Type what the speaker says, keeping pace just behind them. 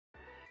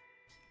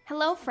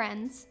Hello,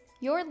 friends.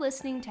 You're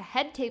listening to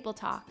Head Table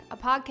Talk, a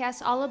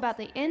podcast all about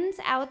the ins,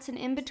 outs, and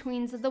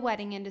in-betweens of the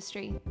wedding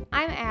industry.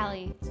 I'm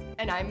Allie.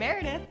 And I'm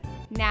Meredith.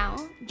 Now,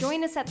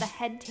 join us at the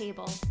head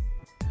table.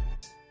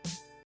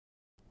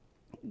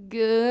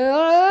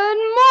 Good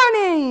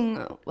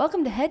morning!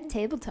 Welcome to Head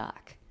Table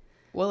Talk.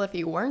 Well, if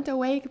you weren't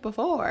awake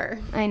before.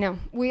 I know.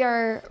 We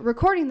are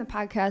recording the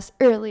podcast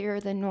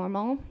earlier than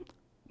normal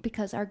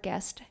because our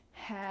guest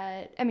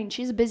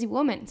she's a busy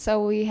woman,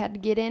 so we had to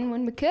get in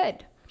when we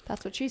could.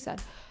 That's what she said.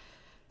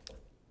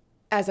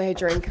 As I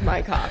drink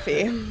my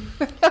coffee.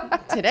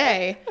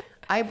 Today,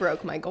 I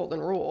broke my golden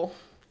rule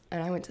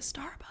and I went to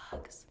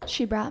Starbucks.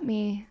 She brought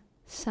me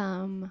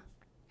some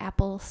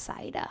apple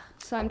cider.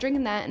 So I'm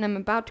drinking that and I'm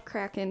about to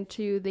crack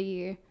into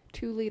the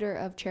 2-liter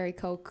of cherry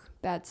Coke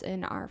that's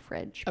in our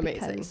fridge.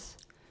 Amazing.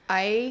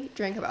 I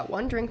drank about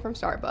one drink from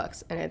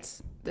Starbucks and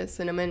it's the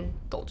cinnamon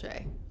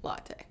dolce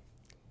latte.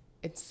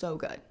 It's so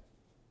good.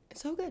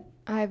 It's so good.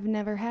 I've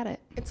never had it.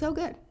 It's so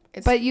good.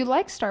 But you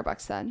like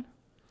Starbucks then?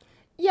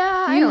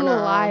 Yeah, I don't know.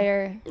 You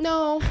liar.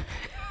 No.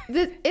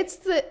 It's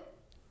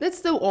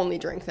the only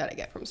drink that I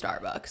get from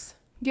Starbucks.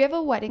 Do you have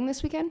a wedding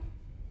this weekend?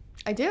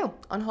 I do,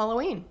 on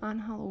Halloween. On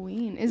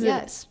Halloween. Is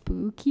it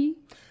spooky?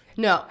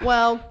 No.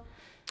 Well,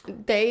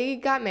 they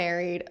got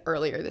married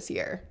earlier this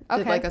year.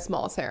 Okay. Did like a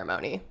small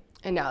ceremony.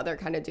 And now they're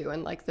kind of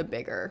doing like the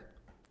bigger.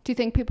 Do you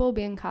think people will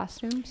be in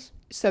costumes?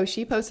 So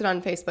she posted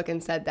on Facebook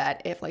and said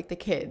that if like the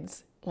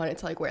kids wanted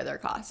to like wear their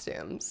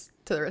costumes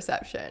to the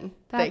reception,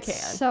 they can.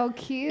 That's so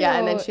cute. Yeah,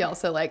 and then she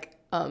also like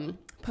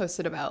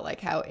posted about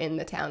like how in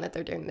the town that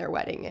they're doing their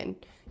wedding and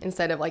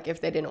instead of like if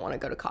they didn't want to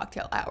go to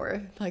cocktail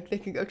hour, like they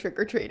could go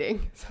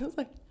trick-or-treating. So I was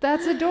like,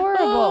 that's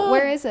adorable.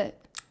 Where is it?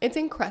 It's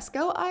in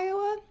Cresco,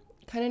 Iowa,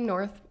 kind of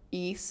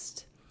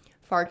northeast,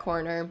 far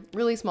corner,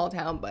 really small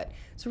town, but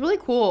it's a really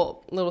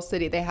cool little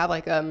city. They have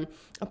like a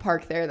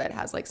park there that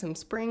has like some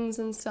springs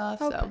and stuff.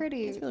 Oh, so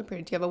pretty. It's really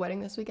pretty. Do you have a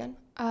wedding this weekend?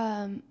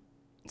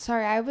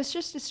 Sorry, I was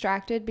just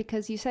distracted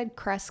because you said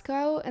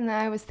Cresco, and then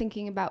I was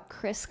thinking about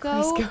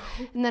Crisco,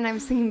 and then I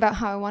was thinking about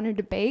how I wanted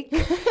to bake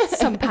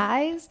some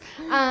pies.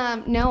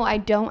 No, I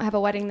don't have a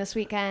wedding this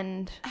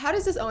weekend. How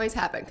does this always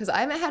happen? Because I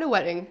haven't had a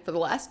wedding for the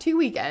last 2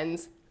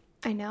 weekends.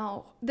 I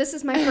know. This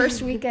is my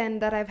first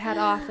weekend that I've had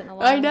off in a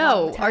long, I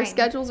know. long time. Our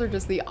schedules are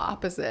just the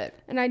opposite.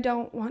 And I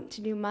don't want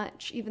to do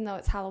much, even though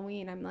it's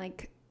Halloween. I'm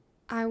like,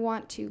 I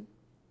want to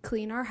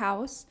clean our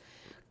house,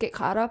 get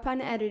caught up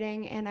on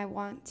editing, and I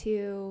want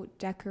to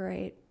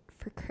decorate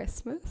for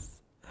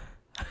Christmas.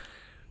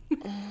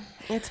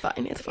 It's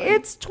fine. It's fine.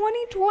 It's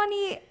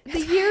 2020. The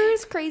year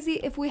is crazy.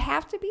 If we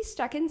have to be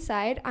stuck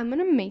inside, I'm going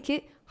to make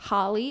it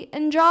holly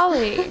and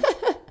jolly.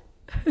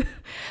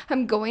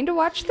 I'm going to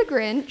watch The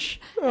Grinch,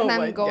 and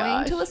I'm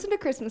going to listen to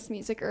Christmas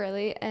music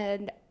early,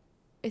 and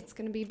it's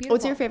going to be beautiful.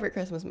 What's your favorite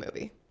Christmas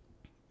movie?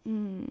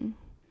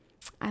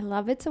 I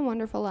love It's a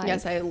Wonderful Life.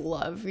 Yes, I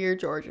love your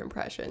George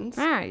impressions.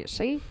 You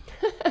see?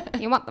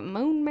 You want the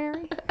moon,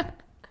 Mary?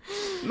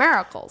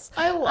 Miracles.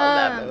 I love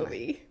that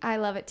movie. I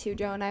love it too,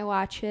 Joe, and I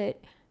watch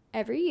it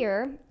every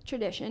year,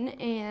 tradition,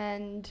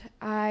 and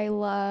I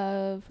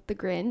love The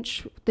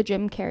Grinch, the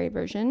Jim Carrey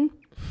version.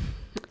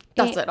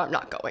 That's it. I'm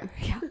not going.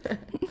 Yeah.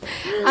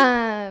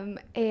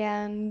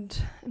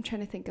 And I'm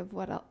trying to think of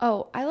what else.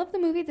 Oh, I love the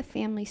movie The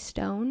Family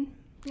Stone.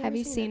 Have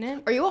you seen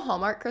it? Are you a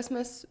Hallmark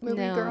Christmas movie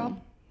girl?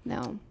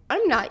 No.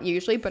 I'm not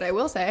usually, but I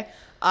will say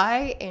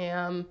I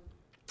am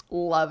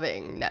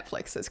loving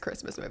Netflix's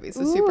Christmas movies.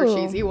 The super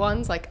cheesy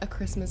ones, like A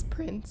Christmas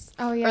Prince.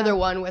 Oh, yeah. Or the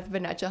one with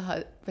Vanessa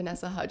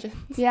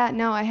Hudgens. Yeah,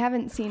 no, I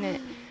haven't seen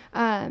it.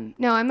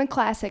 No, I'm a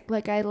classic.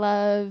 Like, I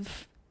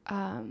love,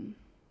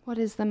 what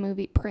is the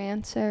movie?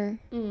 Prancer.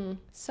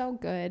 So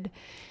good.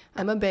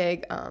 I'm a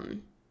big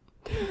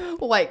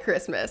White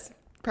Christmas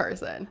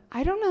person.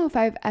 I don't know if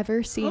I've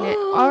ever seen it,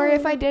 or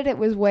if I did, it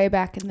was way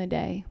back in the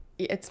day.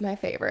 It's my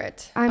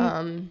favorite.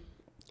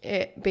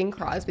 Bing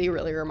Crosby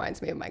really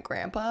reminds me of my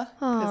grandpa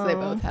because they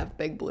both have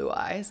big blue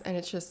eyes, and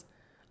it's just,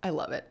 I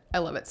love it. I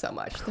love it so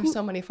much. There's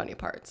so many funny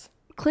parts.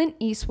 Clint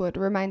Eastwood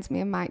reminds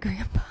me of my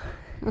grandpa.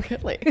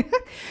 Really?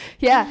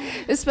 Yeah,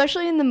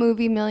 especially in the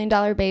movie $1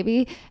 Million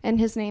Baby, and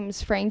his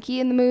name's Frankie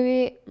in the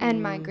movie,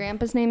 and my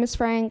grandpa's name is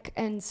Frank,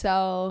 and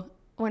so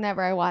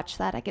whenever I watch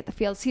that, I get the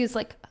feels. He's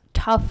like a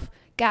tough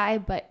guy,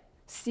 but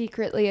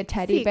secretly a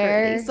teddy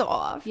bear.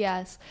 Soft.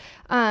 Yes.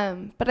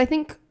 But I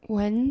think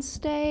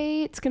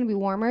Wednesday it's going to be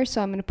warmer,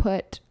 so I'm going to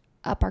put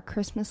up our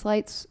Christmas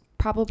lights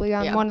probably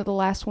on one of the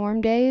last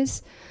warm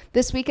days.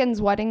 This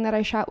weekend's wedding that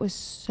I shot was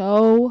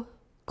so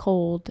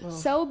cold. Oh.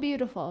 So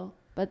beautiful,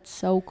 but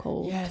so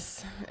cold.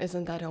 Yes.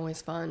 Isn't that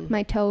always fun?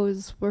 My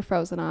toes were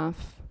frozen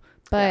off,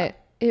 but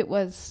it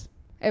was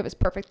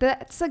perfect.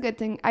 That's a good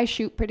thing. I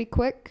shoot pretty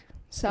quick,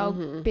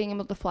 so being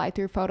able to fly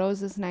through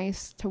photos is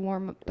nice to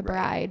warm up the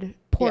bride.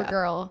 Poor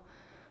girl.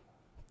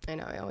 I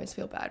know. I always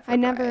feel bad for I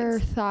never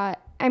thought,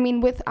 I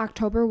mean, with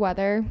October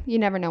weather, you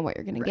never know what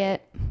you're going to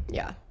get.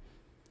 Yeah.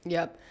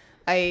 Yep.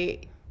 I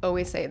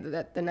always say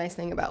that the nice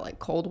thing about like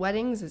cold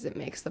weddings is it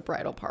makes the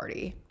bridal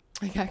party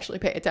like actually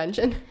pay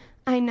attention.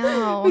 I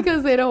know.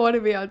 Because they don't want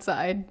to be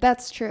outside.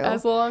 That's true.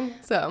 As long.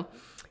 So,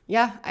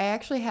 yeah, I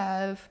actually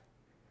have,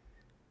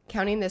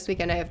 counting this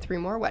weekend, I have 3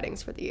 more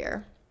weddings for the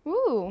year.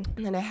 Ooh.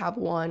 And then I have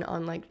one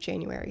on like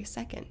January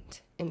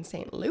 2nd in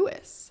St.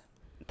 Louis.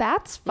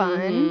 That's fun.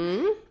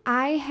 Mm-hmm.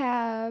 I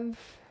have, I'm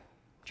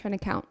trying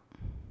to count,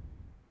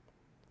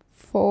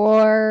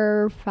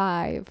 4,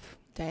 5.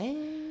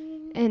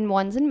 Dang. And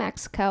one's in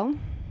Mexico.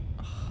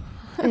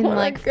 In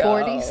like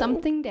 40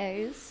 something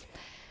days.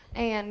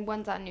 And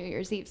one's on New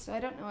Year's Eve. So I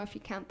don't know if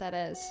you count that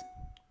as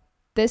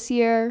this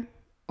year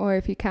or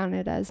if you count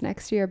it as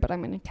next year, but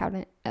I'm going to count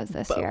it as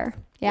this year.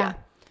 Yeah.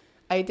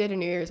 I did a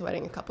New Year's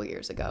wedding a couple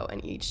years ago,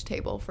 and each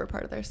table, for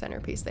part of their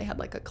centerpiece, they had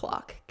like a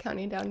clock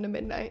counting down to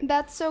midnight.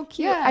 That's so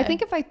cute. Yeah. I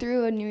think if I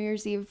threw a New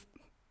Year's Eve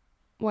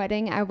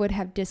wedding, I would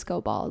have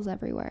disco balls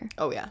everywhere.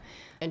 Oh, yeah.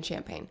 And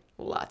champagne.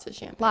 Lots of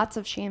champagne. Lots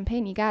of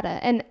champagne. You gotta.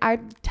 And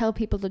I'd tell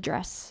people to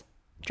dress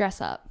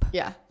up.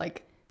 Yeah.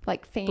 Like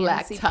Fancy.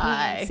 black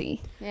tie.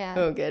 Fancy. Yeah.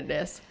 Oh,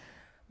 goodness.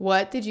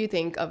 What did you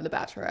think of The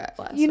Bachelorette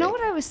last week? You know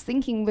what I was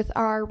thinking with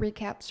our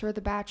recaps for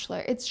The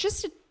Bachelor? It's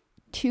just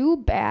too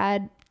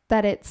bad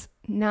that it's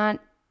not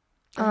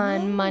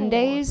on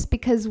Mondays,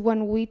 because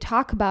when we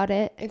talk about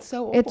it, it's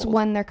so old. It's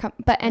when they're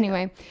but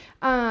anyway,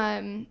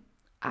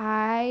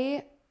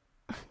 I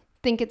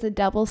think it's a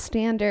double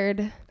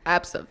standard.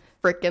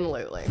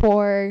 Abso-freaking-lutely.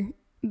 For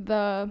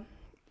the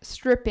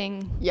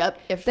stripping. Yep.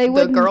 If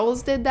the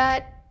girls did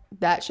that,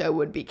 that show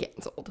would be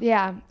canceled.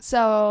 Yeah.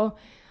 So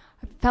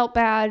I felt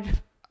bad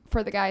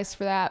for the guys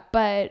for that,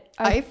 but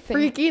I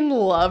freaking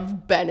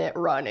love Bennett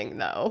running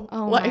though.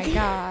 Oh my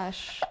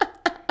gosh.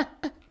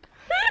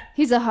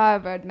 He's a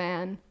Harvard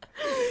man.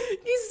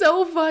 He's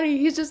so funny.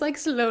 He's just like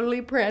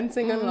slowly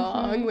prancing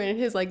along in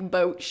his like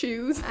boat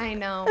shoes. I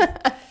know.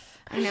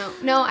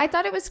 No, I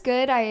thought it was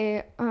good.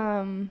 I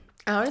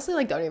honestly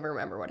like don't even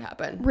remember what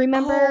happened.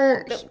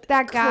 Remember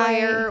that guy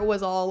Claire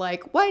was all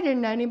like, "Why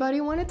didn't anybody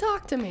want to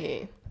talk to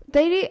me?"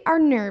 They are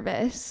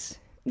nervous.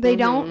 They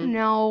don't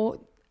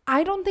know.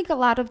 I don't think a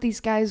lot of these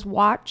guys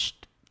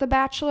watched The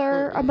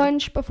Bachelor a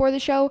bunch before the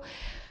show,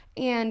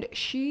 and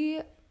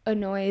she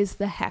annoys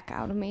the heck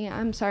out of me.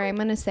 I'm sorry, I'm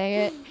gonna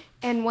say it.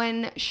 And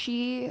when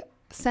she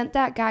sent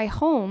that guy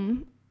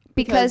home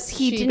because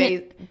he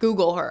didn't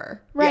Google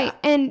her, right?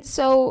 Yeah. And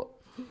so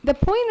the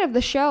point of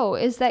the show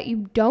is that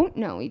you don't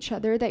know each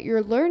other, that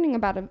you're learning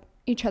about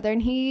each other.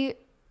 And he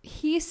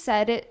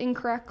said it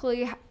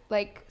incorrectly,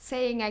 like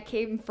saying "I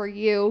came for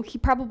you." He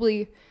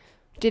probably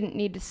didn't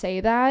need to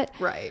say that,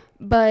 right?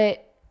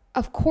 But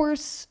of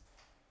course,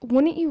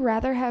 wouldn't you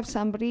rather have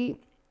somebody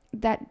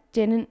that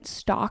didn't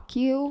stalk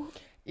you?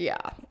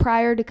 Yeah.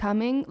 Prior to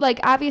coming? Like,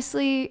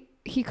 obviously,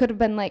 he could have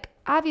been like,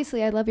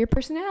 obviously, I love your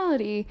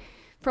personality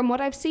from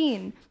what I've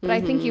seen. But I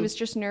think he was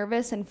just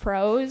nervous and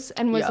froze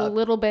and was a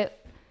little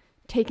bit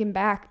taken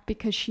back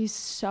because she's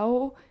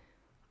so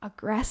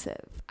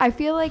aggressive. I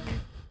feel like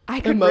I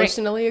could...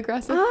 Emotionally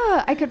aggressive?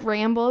 I could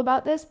ramble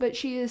about this, but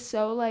she is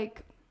so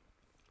like...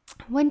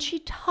 When she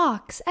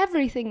talks,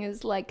 everything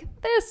is like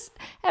this.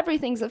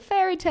 Everything's a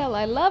fairy tale.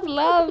 I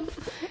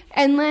love.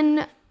 And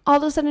then... all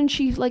of a sudden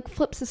she like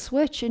flips a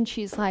switch and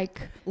she's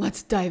like,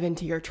 let's dive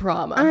into your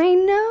trauma. I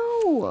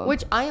know.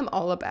 Which I am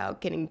all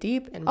about, getting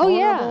deep and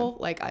vulnerable.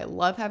 Yeah. Like I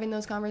love having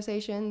those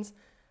conversations.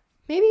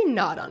 Maybe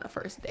not on a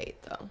first date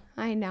though.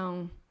 I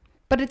know.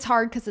 But it's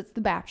hard because it's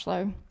The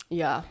Bachelor.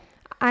 Yeah.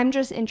 I'm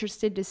just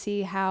interested to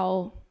see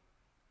how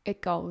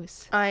it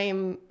goes.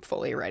 I'm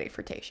fully ready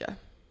for Tayshia.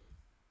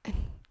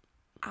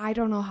 I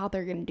don't know how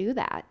they're going to do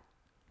that.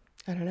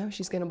 I don't know.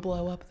 She's going to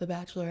blow up The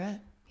Bachelorette.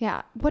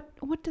 Yeah.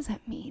 What does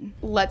that mean?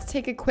 Let's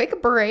take a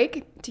quick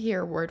break to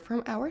hear a word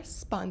from our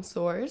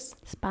sponsors.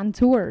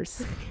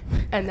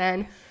 And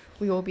then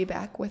we will be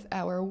back with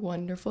our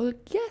wonderful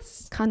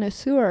guests.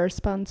 Connoisseur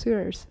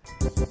sponsors.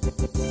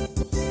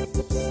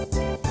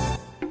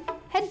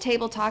 Head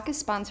Table Talk is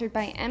sponsored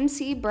by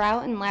MC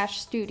Brow and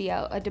Lash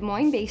Studio, a Des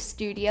Moines-based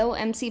studio.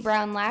 MC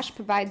Brow and Lash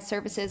provides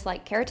services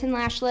like keratin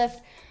lash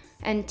lift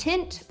and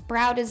tint,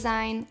 brow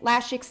design,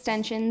 lash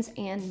extensions,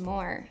 and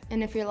more.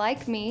 And if you're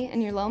like me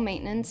and you're low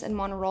maintenance and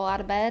want to roll out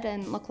of bed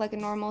and look like a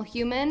normal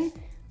human,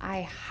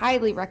 I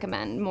highly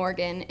recommend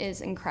Morgan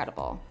is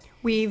incredible.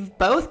 We've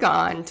both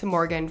gone to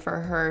Morgan for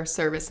her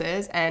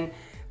services and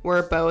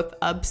we're both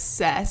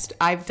obsessed.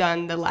 I've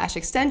done the lash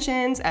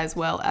extensions as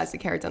well as the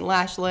keratin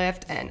lash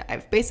lift, and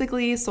I've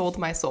basically sold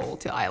my soul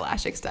to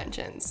eyelash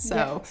extensions.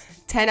 So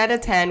 10 out of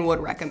 10 would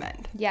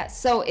recommend.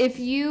 Yes. So if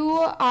you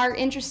are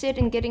interested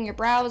in getting your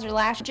brows or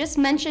lash, just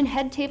mention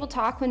Head Table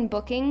Talk when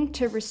booking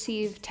to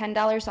receive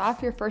 $10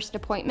 off your first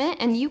appointment.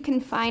 And you can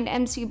find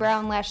MC Brow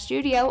and Lash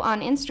Studio on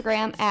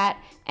Instagram at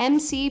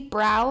MC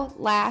Brow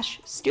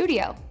Lash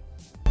Studio.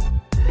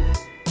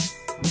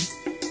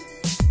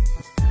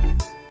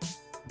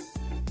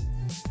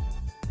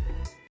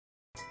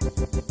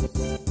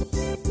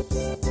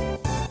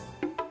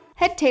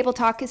 Head Table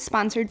Talk is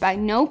sponsored by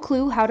No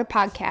Clue How to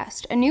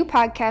Podcast, a new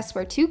podcast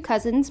where two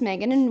cousins,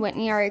 Megan and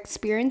Whitney, are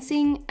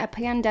experiencing a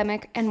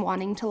pandemic and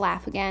wanting to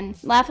laugh again.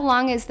 Laugh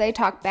along as they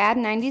talk bad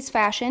 90s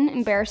fashion,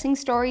 embarrassing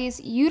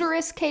stories,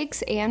 uterus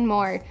cakes, and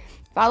more.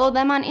 Follow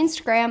them on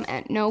Instagram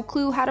at No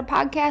Clue How to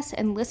Podcast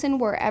and listen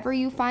wherever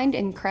you find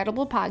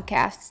incredible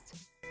podcasts.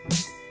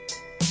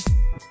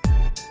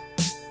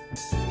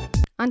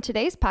 On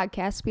today's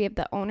podcast, we have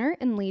the owner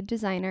and lead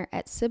designer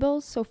at Sybil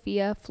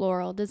Sophia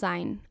Floral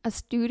Design, a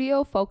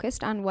studio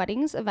focused on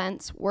weddings,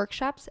 events,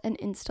 workshops, and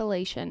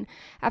installation.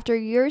 After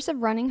years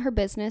of running her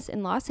business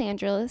in Los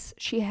Angeles,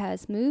 she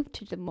has moved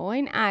to Des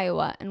Moines,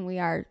 Iowa, and we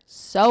are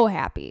so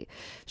happy.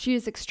 She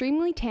is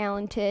extremely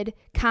talented,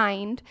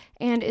 kind,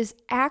 and is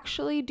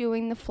actually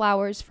doing the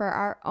flowers for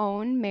our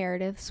own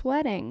Meredith's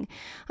wedding.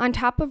 On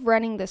top of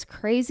running this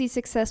crazy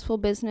successful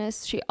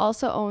business, she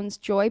also owns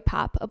Joy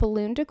Pop, a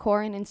balloon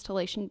decor and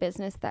installation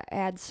business that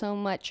adds so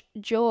much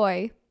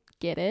joy,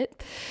 get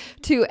it,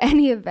 to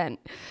any event.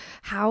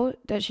 How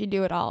does she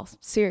do it all?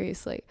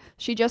 Seriously.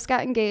 She just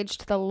got engaged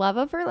to the love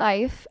of her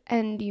life,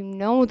 and you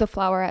know the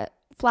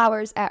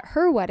flowers at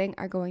her wedding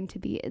are going to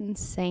be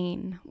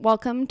insane.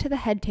 Welcome to the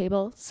head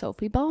table,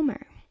 Sophie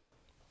Balmer.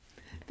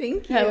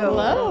 Thank you.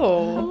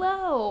 Hello.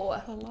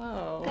 Hello.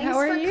 Hello. Thanks How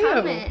are for you?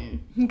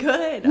 coming.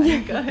 Good.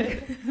 I'm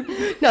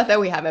good. Not that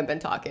we haven't been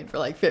talking for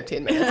like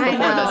 15 minutes I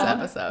before this know.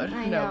 episode.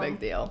 I No know. big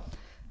deal.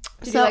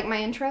 Did you like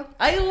my intro?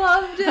 I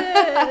loved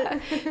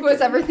it.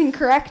 Was everything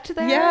correct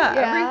there? Yeah,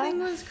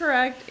 everything was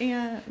correct.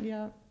 And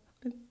yeah.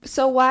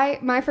 So why,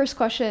 my first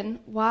question,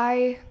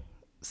 why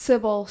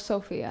Sybil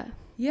Sophia?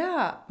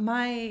 Yeah,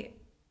 my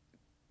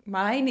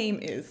name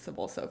is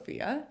Sybil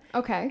Sophia.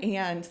 Okay.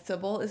 And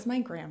Sybil is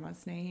my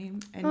grandma's name.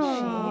 And she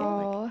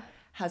Oh.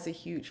 has a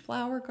huge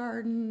flower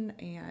garden.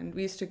 And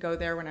we used to go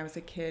there when I was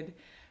a kid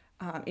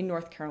in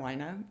North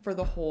Carolina for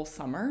the whole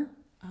summer.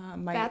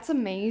 That's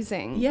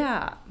amazing.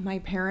 Yeah, my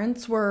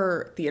parents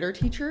were theater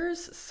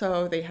teachers,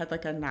 so they had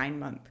like a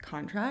 9-month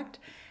contract.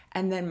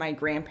 And then my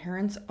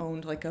grandparents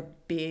owned like a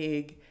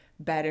big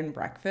bed and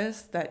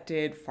breakfast that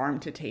did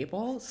farm to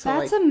table. So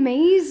That's like,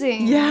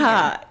 amazing.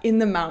 yeah, in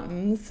the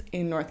mountains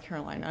in North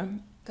Carolina.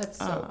 That's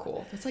so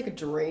cool. That's like a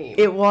dream.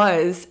 It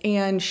was,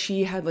 and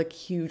she had like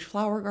huge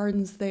flower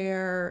gardens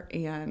there,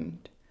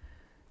 and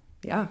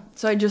yeah,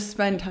 so I just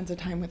spend tons of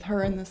time with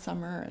her in the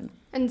summer.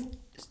 And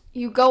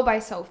you go by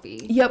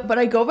Sophie. Yep, but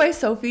I go by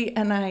Sophie,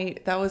 and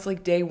that was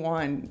like day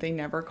one. They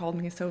never called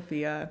me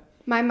Sophia.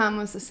 My mom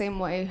was the same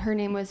way. Her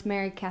name was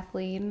Mary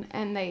Kathleen,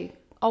 and they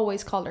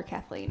always called her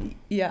Kathleen.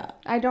 Yeah.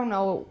 I don't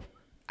know.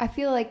 I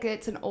feel like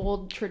it's an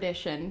old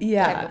tradition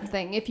type of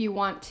thing. If you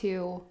want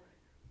to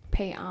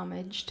pay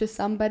homage to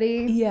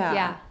somebody. Yeah.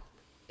 Yeah.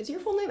 Is your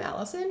full name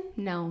Allison?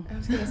 No. I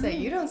was going to say,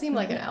 you don't seem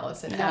like an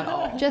Allison at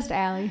all. Just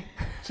Allie.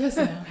 Just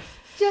Allie.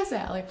 Just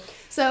Allie.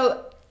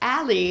 So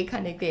Allie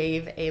kind of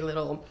gave a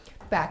little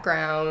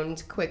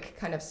background, quick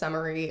kind of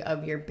summary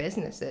of your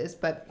businesses,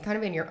 but kind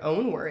of in your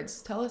own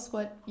words, tell us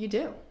what you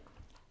do.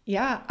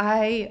 Yeah,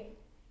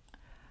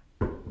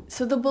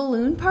 so the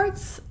balloon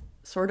part's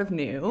sort of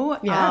new.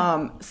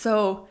 Yeah.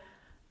 So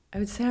I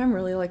would say I'm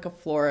really like a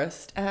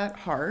florist at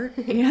heart,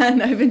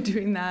 and I've been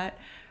doing that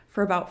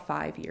for about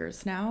 5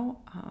 years now.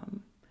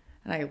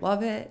 And I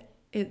love it.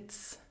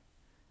 It's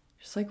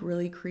just like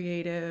really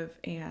creative,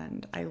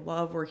 and I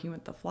love working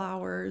with the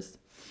flowers.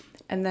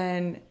 And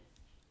then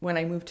when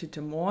I moved to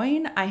Des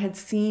Moines, I had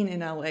seen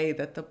in LA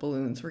that the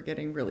balloons were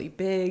getting really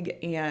big,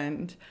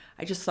 and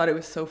I just thought it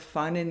was so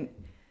fun and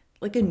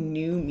like a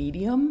new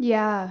medium.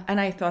 Yeah. And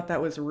I thought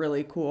that was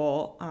really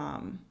cool.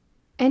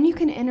 And you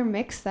can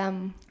intermix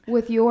them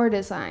with your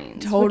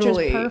designs,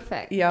 Totally. which is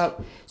perfect.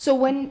 Yep. So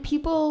when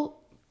people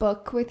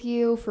book with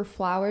you for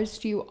flowers,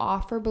 do you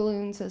offer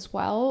balloons as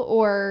well,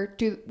 or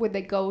would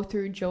they go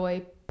through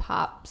Joy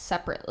Pop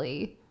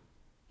separately?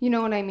 You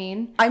know what I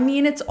mean? I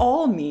mean, it's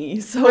all me.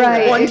 So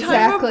Right, one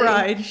exactly.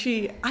 time a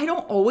bride, I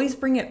don't always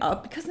bring it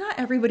up because not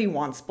everybody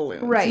wants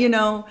balloons, Right. you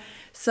know?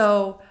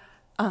 So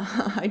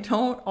I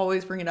don't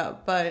always bring it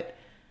up, but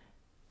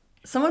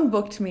someone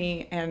booked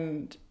me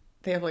and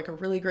they have like a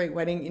really great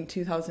wedding in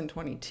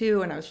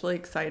 2022, and I was really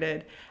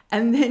excited.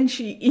 And then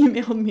she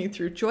emailed me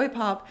through Joy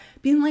Pop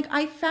being like,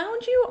 I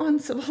found you on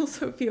Sybil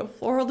Sophia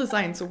Floral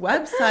Design's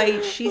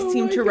website. She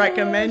seemed to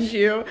recommend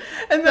you.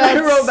 And then I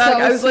That's wrote back, so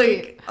I was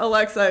sweet. like,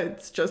 Alexa,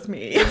 it's just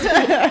me.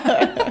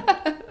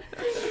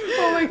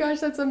 Oh my gosh,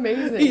 that's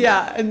amazing.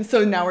 Yeah, and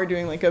so now we're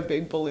doing like a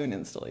big balloon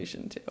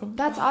installation too.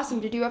 That's awesome.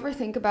 Did you ever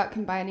think about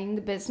combining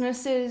the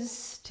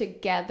businesses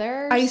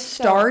together? I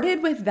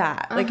started with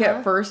that. Like Uh-huh.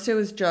 at first it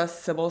was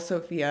just Sybil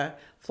Sophia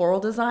Floral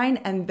Design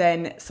and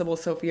then Sybil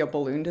Sophia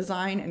Balloon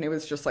Design, and it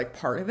was just like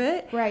part of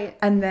it. Right.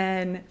 And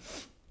then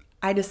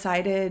I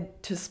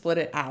decided to split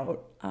it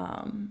out.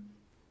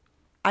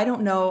 I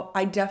don't know.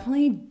 I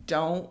definitely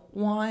don't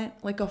want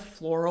like a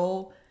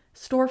floral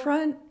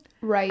storefront.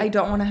 Right. I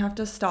don't want to have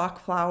to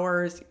stock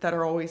flowers that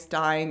are always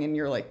dying and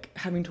you're like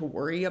having to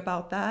worry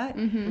about that.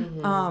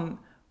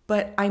 But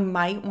but I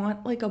might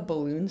want like a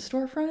balloon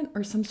storefront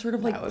or some sort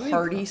of like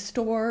party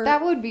store.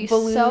 That would be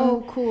balloon.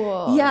 So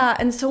cool. Yeah.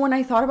 And so when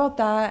I thought about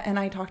that and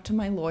I talked to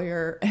my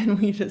lawyer and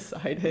we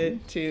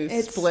decided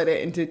to split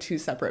it into 2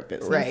 separate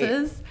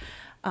businesses.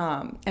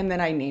 Right. And then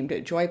I named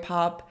it Joy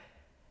Pop.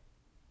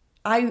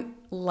 I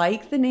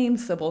like the name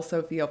Sybil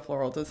Sophia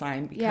Floral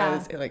Design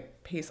because it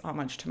like pays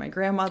homage to my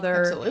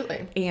grandmother.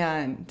 Absolutely.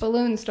 And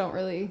balloons don't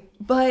really.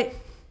 But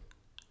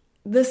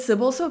the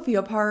Sybil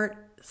Sophia part,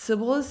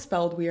 Sybil is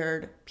spelled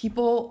weird.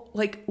 People,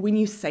 like, when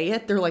you say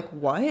it, they're like,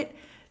 what?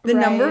 The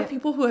number of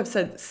people who have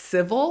said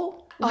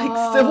civil,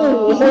 like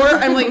Civil War,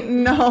 I'm like,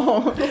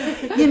 no.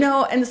 You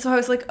know, and so I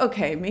was like,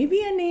 okay, maybe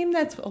a name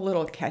that's a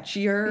little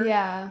catchier.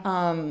 Yeah.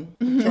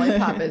 Joy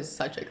Pop is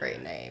such a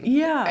great name.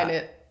 Yeah. And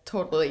it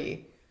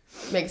totally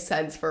makes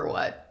sense for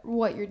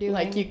what you're doing.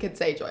 Like, you could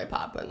say Joy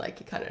Pop and like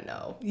you kind of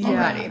know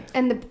already.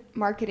 And the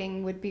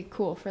marketing would be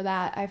cool for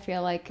that. I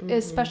feel like,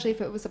 especially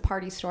if it was a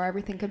party store,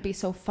 everything could be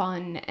so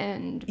fun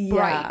and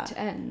bright.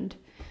 And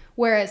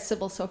whereas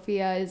Sybil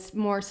Sophia is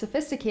more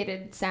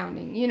sophisticated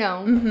sounding, you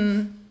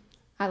know.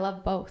 I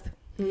love both.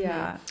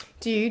 Yeah.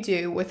 Do you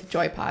do with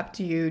Joy Pop?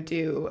 Do you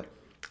do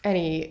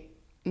any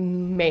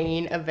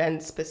main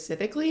events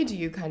specifically? Do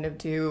you kind of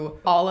do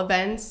all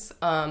events?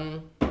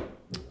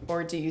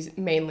 Or do you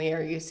mainly,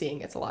 are you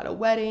seeing it's a lot of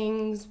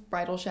weddings,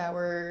 bridal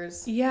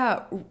showers?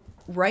 Yeah,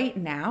 right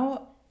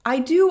now I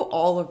do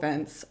all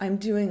events. I'm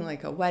doing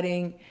like a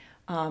wedding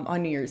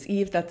on New Year's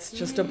Eve. That's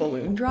just a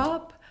balloon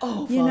drop.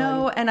 Oh, fun. You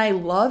know, and I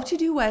love to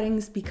do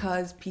weddings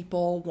because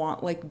people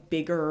want like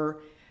bigger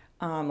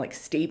like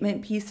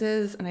statement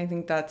pieces, and I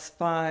think that's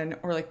fun.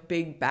 Or like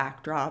big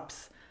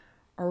backdrops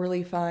are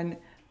really fun.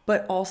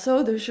 But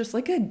also there's just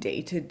like a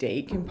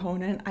day-to-day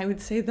component. I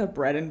would say the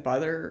bread and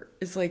butter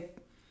is like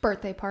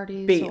birthday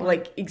parties.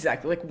 Like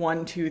exactly, like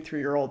 1, 2,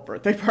 3-year-old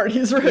birthday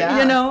parties, right?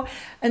 You know?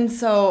 And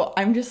so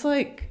I'm just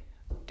like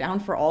down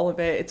for all of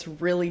it. It's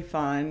really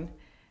fun.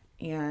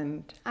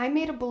 And I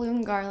made a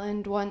balloon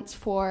garland once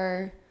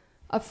for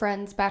a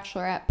friend's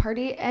bachelorette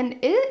party, and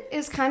it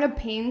is kind of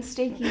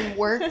painstaking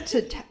work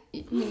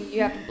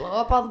you have to blow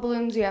up all the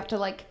balloons. You have to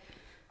like,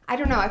 I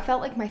don't know, I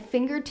felt like my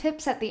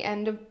fingertips at the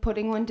end of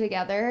putting one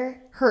together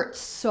hurt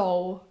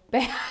so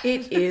bad.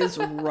 It is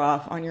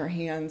rough on your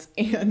hands.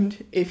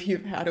 And if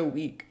you've had a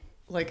week,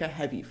 like a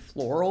heavy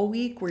floral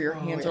week where your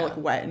hands are like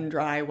wet and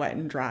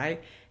dry,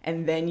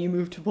 and then you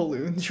move to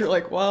balloons, you're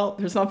like, well,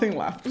 there's nothing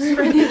left.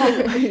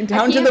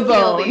 Down to the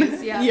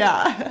bone.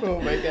 Yeah.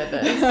 Oh my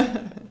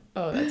goodness.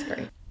 Oh, that's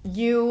great.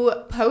 You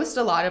post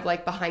a lot of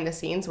like behind the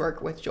scenes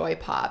work with Joy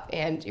Pop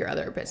and your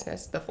other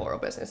business, the floral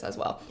business as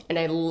well. And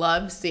I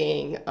love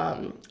seeing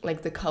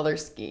like the color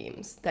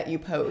schemes that you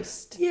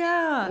post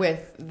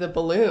with the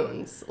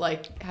balloons,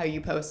 like how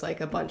you post like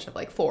a bunch of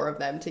like 4 of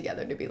them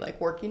together to be like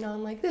working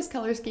on like this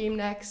color scheme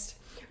next.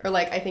 Or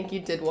like I think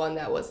you did one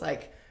that was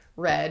like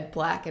red,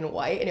 black, and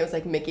white, and it was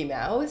like Mickey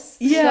Mouse.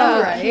 Yeah,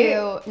 so right?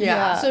 Cute.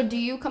 Yeah. So do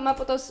you come up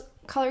with those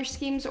color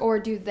schemes, or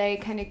do they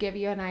kind of give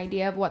you an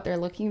idea of what they're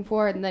looking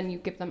for and then you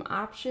give them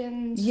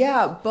options?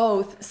 Yeah,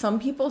 both. Some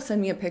people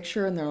send me a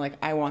picture and they're like,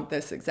 I want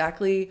this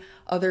exactly.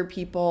 Other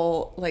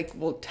people like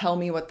will tell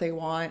me what they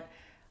want.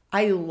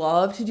 I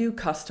love to do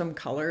custom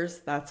colors.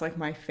 That's like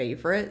my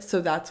favorite.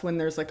 So that's when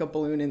there's like a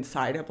balloon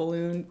inside a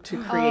balloon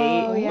to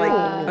create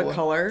like a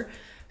color.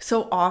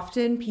 So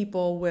often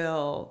people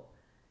will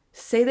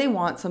say they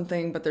want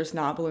something, but there's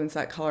not balloons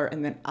that color,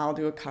 and then I'll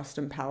do a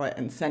custom palette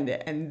and send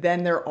it. And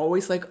then they're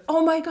always like,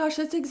 oh my gosh,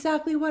 that's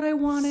exactly what I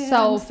wanted.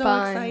 So I'm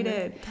fun.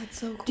 Excited. That's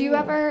so cool. Do you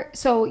ever,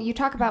 so you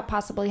talk about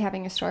possibly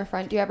having a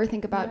storefront. Do you ever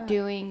think about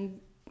doing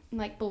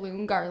like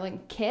balloon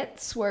garland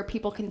kits where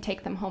people can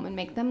take them home and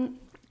make them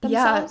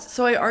themselves? Yeah,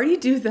 so I already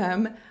do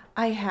them.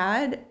 I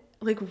had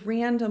like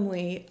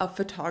randomly a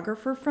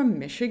photographer from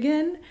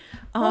Michigan.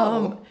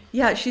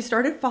 Yeah, she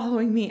started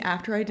following me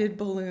after I did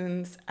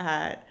balloons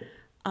at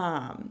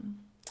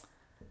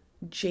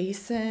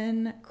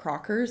Jason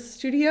Crocker's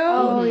studio.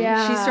 Oh,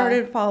 yeah. She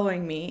started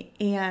following me,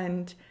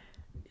 and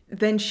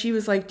then she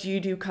was like, do you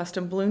do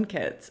custom balloon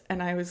kits?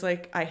 And I was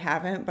like, I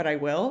haven't, but I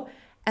will.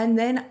 And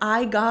then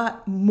I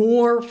got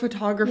more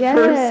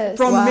photographers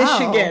from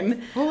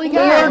Michigan. Holy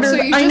God. So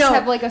you just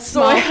have like a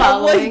small following. So I have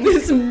following. like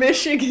this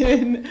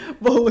Michigan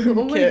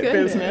balloon kit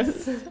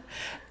business.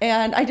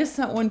 And I just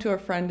sent one to a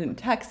friend in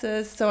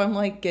Texas. So I'm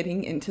like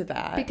getting into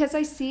that. Because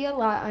I see a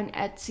lot on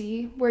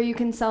Etsy where you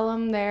can sell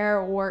them there,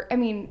 or, I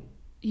mean,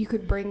 you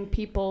could bring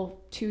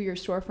people to your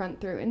storefront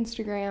through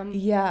Instagram.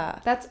 Yeah.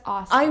 That's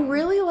awesome. I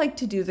really like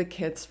to do the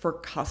kits for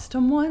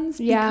custom ones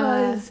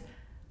because,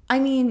 I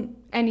mean,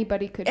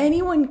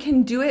 anyone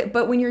can do it,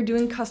 but when you're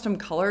doing custom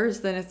colors,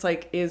 then it's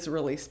like is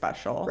really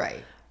special.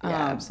 Right. Yeah,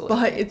 absolutely.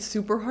 But it's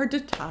super hard to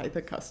tie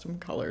the custom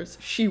colors.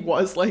 She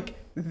was like,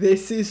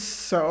 this is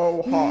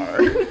so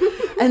hard.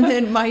 And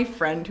then my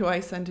friend who I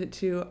sent it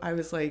to, I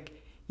was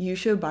like, you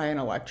should buy an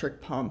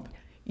electric pump.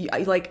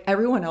 Like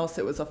everyone else,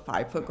 it was a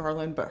 5-foot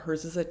garland, but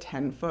hers is a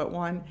 10-foot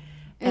one.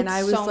 And It's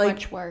I was so like,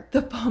 much work.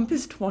 the pump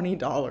is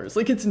 $20.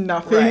 Like, it's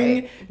nothing.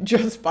 Right.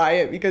 Just buy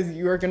it because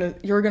you're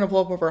gonna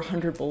blow up over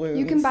 100 balloons.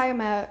 You can buy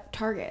them at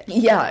Target.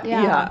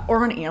 Yeah.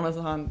 Or on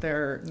Amazon,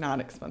 they're not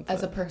expensive.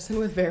 As a person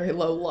with very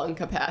low lung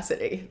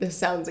capacity, this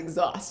sounds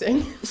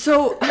exhausting.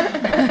 So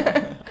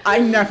I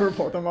never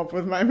pull them up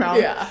with my mouth.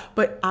 Yeah.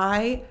 But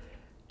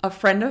a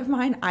friend of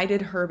mine, I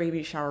did her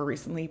baby shower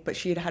recently, but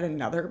she had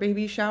another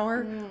baby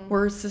shower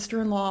where her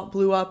sister-in-law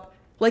blew up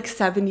like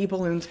 70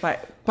 balloons by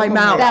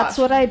mouth. That's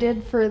what I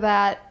did for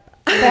that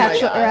my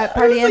bachelorette gosh.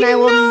 party, and like, I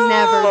will no.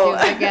 never do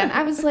it again.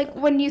 I was like,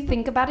 when you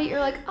think about it,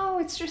 you're like, oh,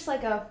 it's just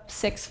like a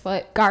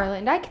 6-foot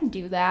garland. I can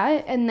do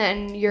that. And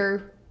then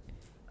you're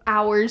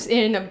hours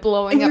in of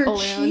blowing and up your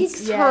balloons.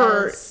 cheeks Yes.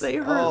 hurt. They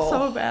hurt Oh.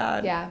 so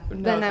bad. Yeah.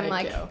 No, then I'm thank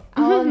like, you.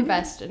 I'll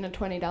invest in a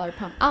 $20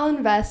 pump. I'll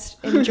invest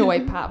in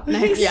Joy Pop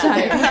next Yeah, time.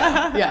 there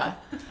you go. Yeah.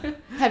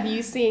 Have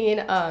you seen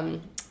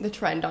the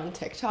trend on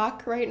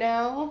TikTok right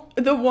now?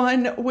 The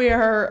one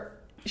where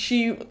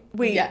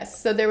wait.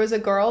 Yes. So there was a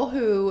girl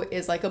who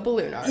is like a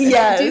balloon artist.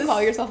 Yes. Do you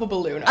call yourself a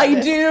balloon I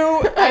artist?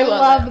 do. I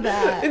love it.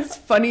 that. It's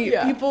funny.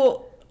 Yeah.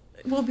 People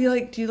will be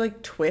like, do you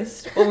like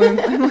twist balloons?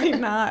 I'm like,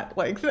 not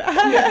like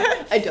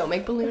that. I don't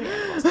make balloon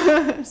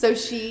animals. So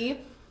she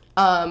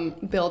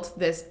built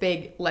this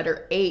big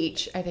letter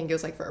H. I think it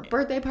was like for a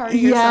birthday party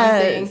or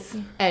Yes.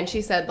 something. And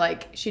she said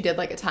like she did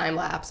like a time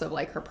lapse of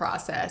like her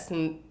process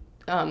and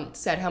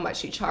said how much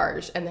she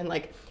charged. And then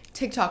like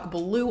TikTok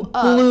blew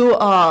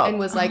up. And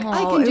was like,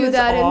 I Oh, can it do was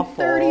that awful. in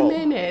 30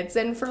 minutes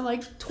and for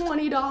like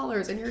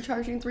 $20 and you're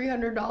charging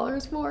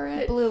 $300 for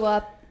it. Blew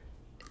up.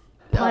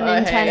 Pun Hey,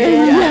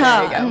 intended.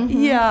 yeah, there you go.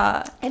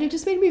 Yeah. And it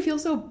just made me feel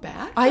so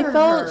bad I for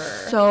felt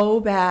her. so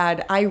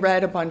bad. I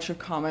read a bunch of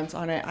comments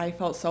on it. I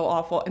felt so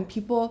awful. And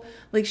people,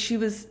 like,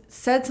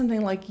 said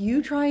something like,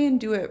 you try and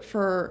do it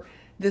for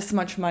this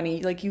much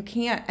money. Like, you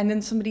can't. And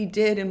then somebody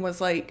did and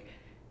was like,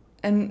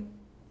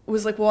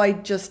 well, I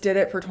just did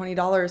it for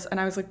 $20. And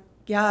I was like,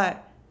 yeah,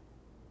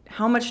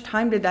 how much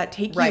time did that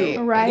take Right.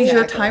 you? Right. Is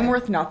your Exactly. time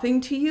worth nothing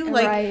to you?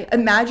 Like, Right.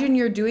 imagine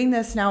you're doing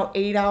this now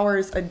 8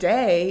 hours a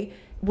day.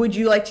 Would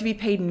you like to be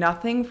paid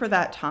nothing for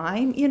that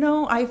time? You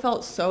know, I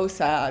felt so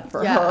sad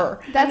for her.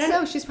 That's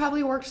no, she's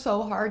probably worked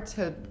so hard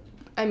to,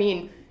 I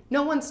mean,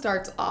 no one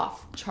starts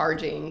off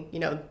charging,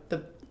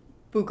 the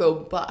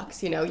buco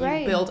bucks, you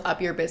Right. build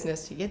up your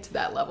business to get to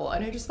that level.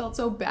 And I just felt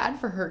so bad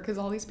for her because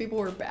all these people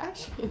were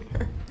bashing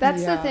her.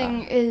 That's Yeah. the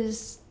thing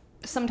is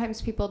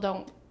sometimes people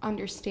don't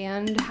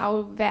understand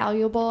how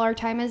valuable our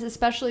time is,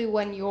 especially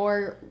when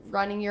you're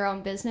running your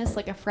own business.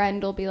 Like a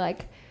friend will be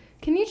like,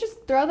 can you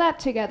just throw that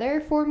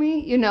together for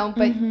me?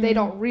 But they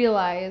don't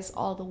realize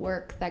all the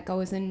work that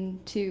goes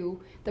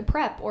into the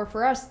prep or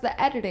for us, the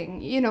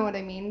editing, you know what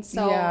I mean?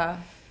 So Yeah.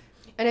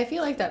 And I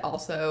feel like that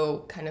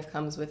also kind of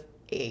comes with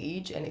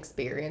age and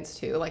experience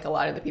too. Like a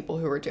lot of the people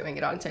who were doing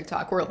it on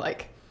TikTok were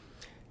like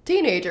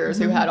teenagers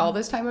who had all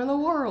this time in the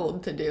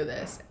world to do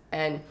this.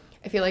 And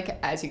I feel like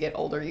as you get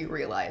older, you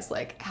realize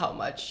like how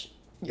much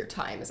your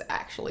time is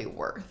actually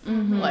worth.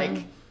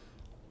 Like,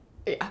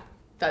 yeah,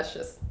 that's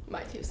just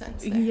my 2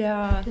 cents there.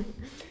 Yeah.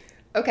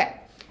 Okay.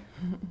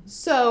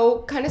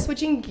 So kind of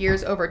switching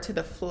gears over to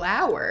the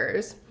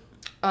flowers.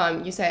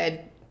 You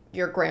said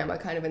your grandma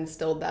kind of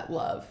instilled that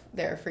love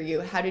there for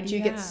you. How did you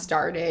Yeah. get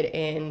started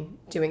in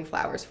doing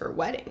flowers for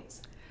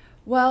weddings?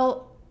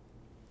 Well,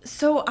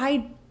 so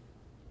I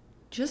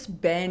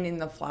just been in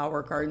the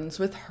flower gardens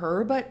with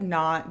her, but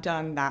not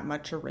done that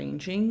much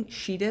arranging.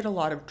 She did a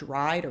lot of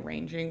dried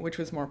arranging, which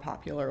was more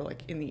popular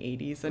like in the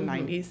 80s and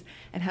 90s,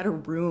 and had a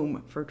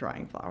room for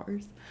drying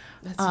flowers.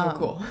 That's so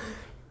cool.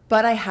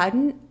 But I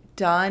hadn't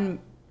done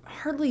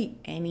hardly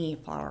any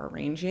flower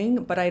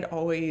arranging, but I'd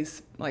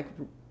always like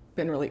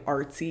been really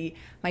artsy.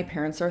 My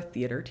parents are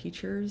theater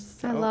teachers.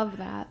 I love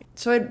that.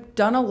 So I'd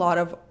done a lot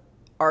of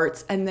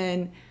arts, and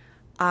then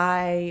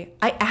I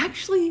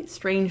actually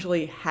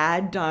strangely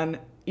had done,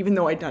 even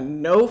though I'd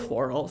done no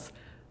florals,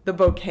 the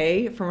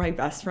bouquet for my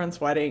best friend's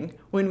wedding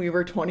when we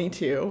were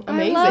 22.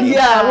 Amazing. I love Yeah,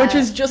 that. which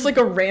is just like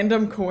a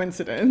random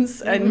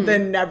coincidence, and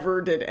then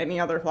never did any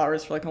other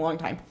flowers for like a long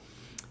time.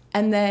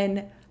 And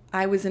then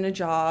I was in a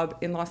job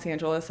in Los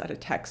Angeles at a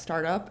tech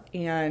startup,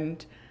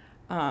 and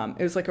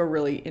it was like a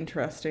really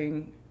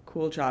interesting,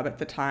 cool job at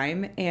the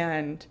time.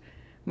 And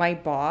my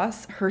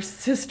boss, her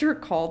sister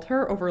called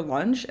her over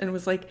lunch and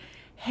was like,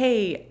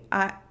 hey,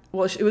 it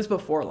was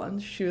before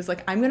lunch. She was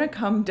like, I'm going to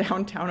come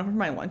downtown over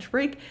my lunch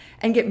break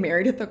and get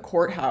married at the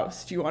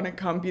courthouse. Do you want to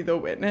come be the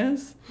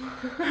witness?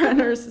 And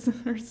her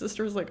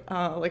sister was like,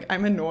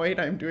 I'm annoyed.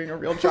 I'm doing a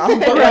real job.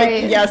 But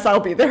Right. like, yes, I'll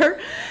be there.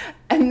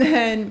 And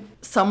then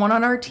someone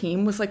on our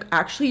team was like,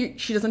 actually,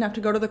 she doesn't have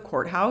to go to the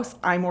courthouse.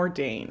 I'm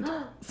ordained.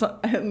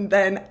 And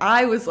then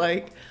I was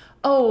like,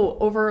 oh,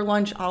 over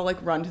lunch, I'll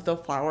like run to the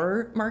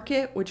flower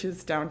market, which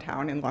is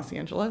downtown in Los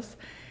Angeles,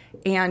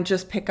 and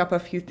just pick up a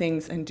few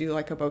things and do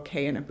like a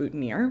bouquet and a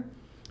boutonniere.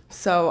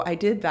 So I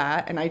did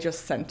that and I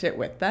just sent it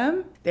with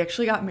them. They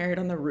actually got married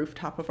on the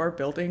rooftop of our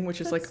building,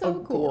 which is That's like so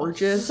a cool.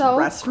 gorgeous So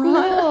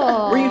restaurant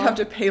cool. where you'd have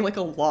to pay like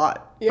a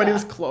lot, but it Yeah.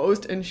 was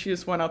closed. And she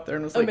just went up there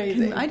and was like,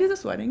 Amazing. "Can I do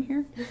this wedding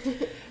here?"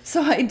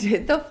 So I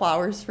did the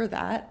flowers for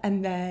that.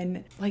 And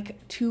then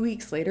like 2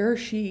 weeks later,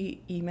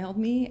 she emailed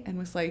me and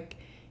was like,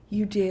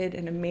 "You did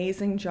an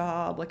amazing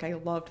job. Like, I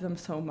loved them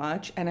so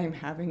much. And I'm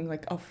having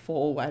like a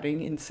full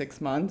wedding in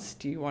 6 months.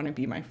 Do you want to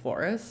be my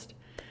florist?"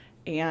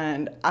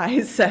 And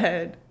I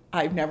said,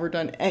 "I've never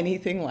done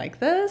anything like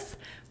this,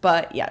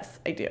 but yes,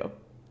 I do."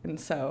 And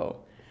so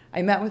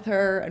I met with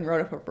her and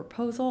wrote up a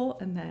proposal,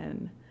 and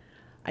then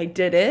I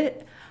did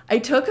it. I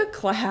took a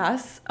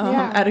class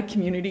Yeah. at a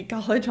community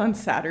college on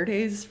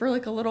Saturdays for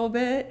like a little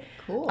bit.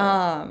 Cool.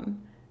 And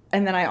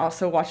then I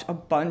also watched a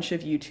bunch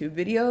of YouTube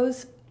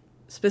videos,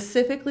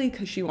 specifically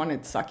because she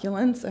wanted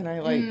succulents, and I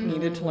like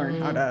needed to learn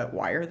how to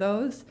wire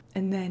those.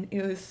 And then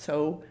it was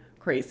so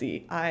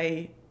crazy.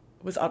 I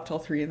was up till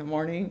 3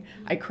 a.m.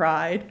 I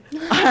cried.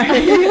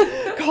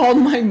 I called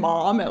my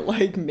mom at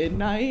like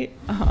midnight.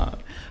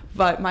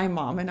 But my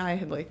mom and I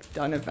had like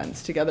done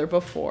events together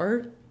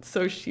before.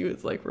 So she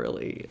was like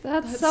really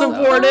That's so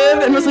supportive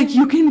and was fun. like,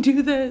 "You can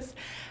do this."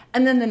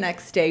 And then the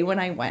next day when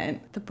I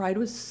went, the bride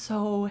was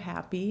so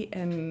happy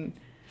and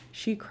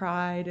she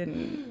cried,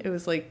 and it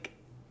was like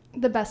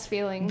The best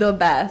feeling. the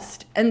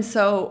best. And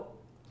so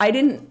I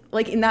didn't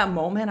like, in that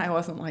moment, I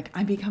wasn't like,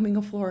 "I'm becoming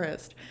a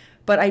florist,"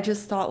 but I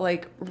just thought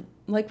like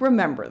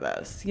remember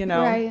this, you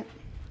know? Right.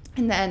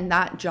 And then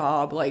that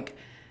job, like,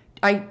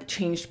 I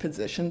changed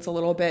positions a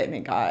little bit,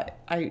 and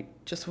I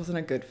just wasn't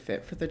a good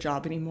fit for the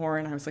job anymore.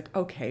 And I was like,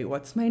 okay,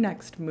 what's my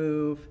next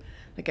move?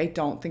 Like, I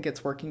don't think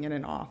it's working in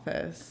an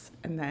office.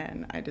 And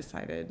then I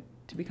decided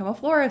to become a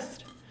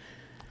florist.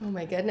 Oh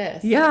my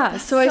goodness. Yeah.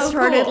 So I so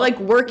started cool. like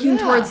working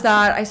Yeah. towards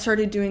that. I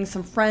started doing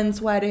some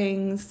friends'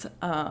 weddings.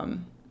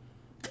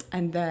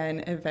 And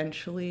then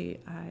eventually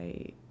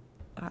I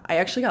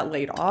actually got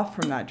laid off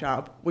from that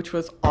job, which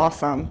was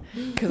awesome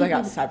because I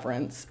got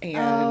severance, and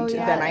Oh,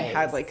 yeah. then I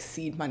had Nice. like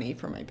seed money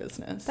for my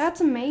business.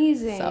 That's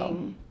amazing.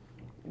 So,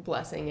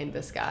 Blessing in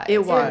disguise. It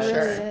It was. really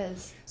Sure.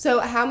 is. So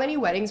how many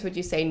weddings would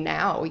you say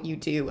now you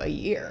do a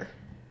year?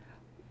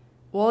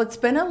 well, it's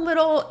been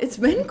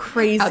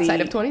crazy.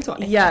 Outside of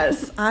 2020.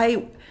 Yes.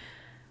 I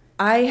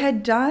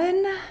had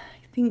done, I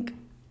think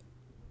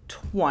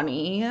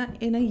 20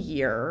 in a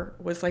year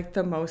was like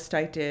the most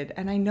I did.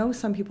 And I know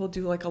some people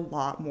do like a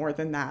lot more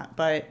than that,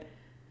 but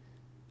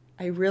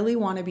I really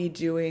want to be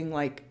doing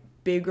like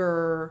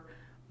bigger,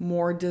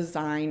 more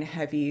design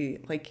heavy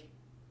like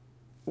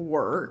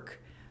work,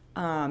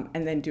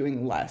 and then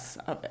doing less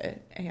of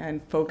it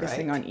and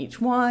focusing Right. on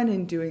each one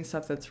and doing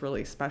stuff that's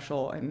really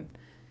special and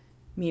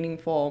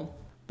meaningful.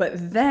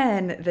 But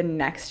then the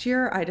next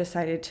year I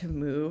decided to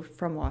move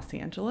from Los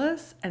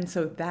Angeles. And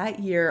so that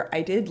year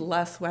I did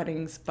less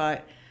weddings,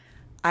 but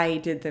I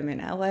did them in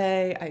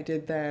LA. I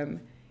did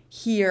them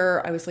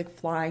here. I was like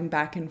flying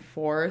back and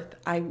forth.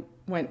 I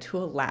went to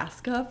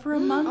Alaska for a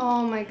month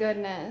Oh my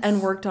goodness.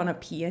 and worked on a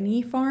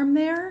peony farm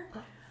there,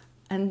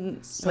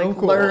 and So like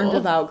cool. learned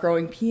about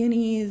growing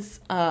peonies.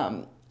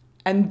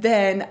 And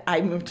then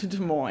I moved to Des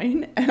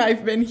Moines, and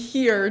I've been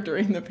here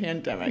during the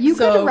pandemic. You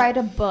so could write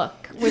a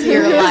book With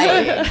your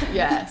life.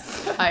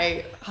 Yes.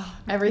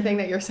 Everything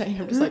that you're saying,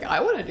 I'm just like,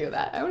 I want to do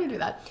that. I want to do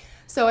that.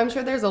 So I'm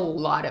sure there's a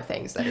lot of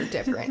things that are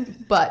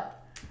different,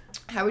 but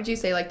how would you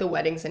say like the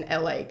weddings in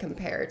LA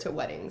compare to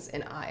weddings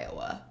in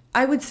Iowa?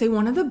 I would say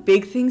one of the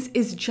big things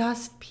is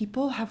just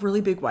people have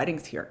really big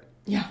weddings here.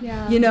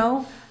 Yeah. You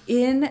know,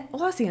 in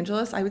Los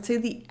Angeles, I would say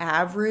the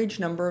average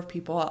number of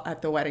people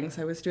at the weddings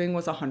I was doing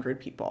was 100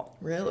 people.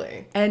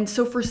 Really? And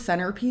so for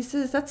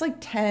centerpieces, that's like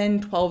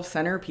 10, 12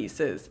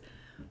 centerpieces.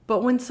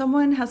 But when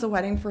someone has a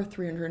wedding for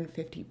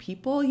 350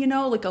 people, you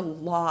know, like a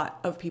lot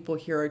of people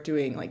here are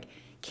doing like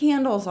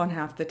candles on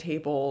half the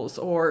tables,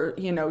 or,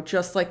 you know,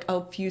 just like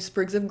a few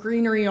sprigs of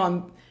greenery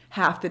on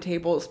half the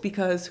tables,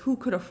 because who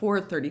could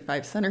afford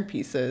 35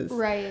 centerpieces?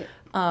 Right.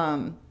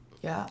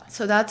 Yeah.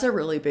 So that's a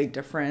really big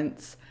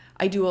difference.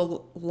 I do a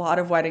lot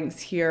of weddings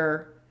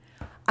here.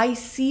 I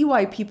see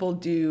why people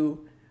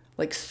do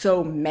like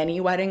so many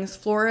weddings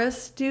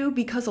florists do,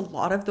 because a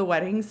lot of the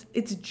weddings,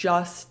 it's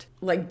just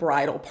like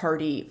bridal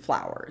party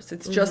flowers.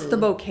 It's just the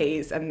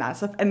bouquets and that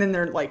stuff. And then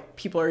they're like,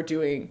 people are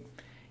doing,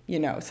 you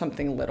know,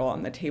 something little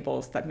on the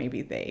tables that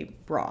maybe they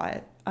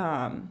brought.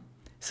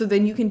 So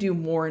then you can do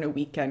more in a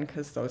weekend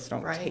because those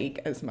don't Right. take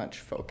as much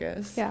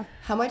focus. Yeah.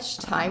 How much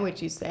time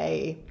would you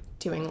say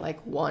doing like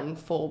one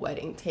full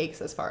wedding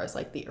takes, as far as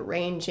like the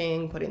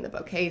arranging, putting the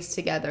bouquets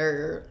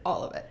together,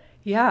 all of it?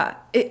 Yeah,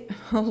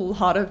 a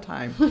lot of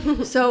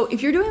time. So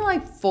if you're doing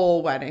like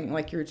full wedding,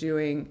 like you're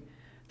doing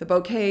the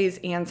bouquets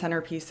and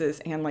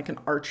centerpieces and like an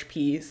arch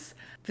piece,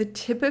 the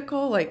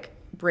typical like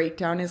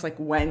breakdown is like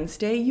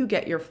Wednesday you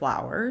get your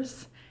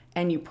flowers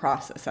and you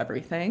process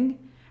everything.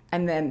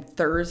 And then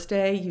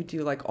Thursday you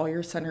do like all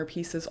your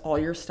centerpieces, all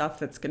your stuff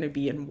that's going to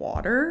be in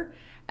water.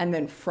 And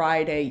then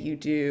Friday you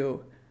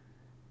do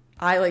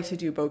I like to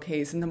do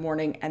bouquets in the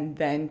morning and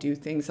then do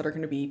things that are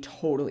going to be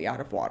totally out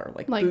of water,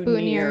 like boutonnieres,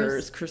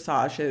 boutonnieres,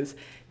 corsages.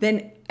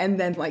 Then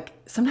like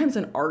sometimes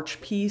an arch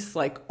piece,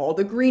 like all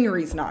the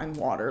greenery's not in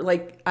water.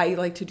 Like I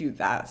like to do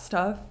that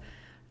stuff.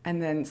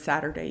 And then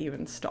Saturday you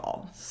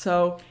install.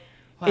 So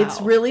it's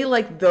really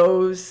like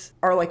those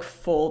are like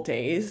full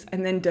days.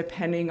 And then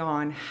depending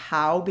on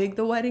how big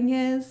the wedding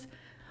is,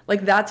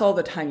 like that's all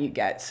the time you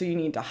get. So you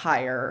need to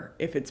hire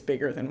if it's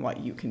bigger than what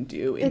you can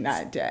do in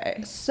that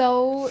day.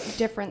 So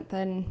different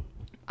than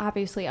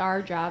obviously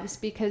our jobs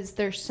because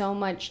there's so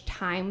much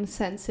time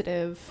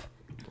sensitive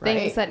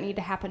things that need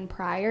to happen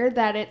prior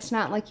that it's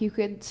not like you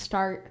could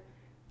start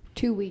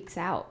 2 weeks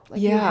out.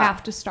 Like you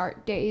have to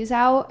start days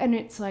out, and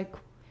it's like,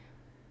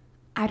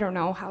 I don't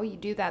know how you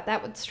do that.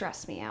 That would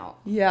stress me out.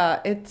 Yeah,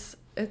 it's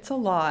a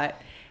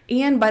lot.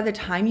 And by the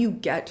time you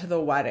get to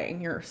the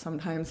wedding, you're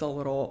sometimes a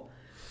little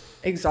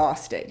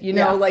exhausted, you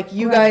know, like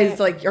you guys,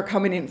 like you're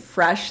coming in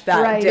fresh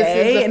that day.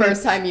 This is the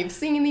first time you've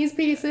seen these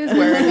pieces.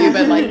 Where have you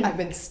been like, I've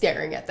been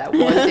staring at that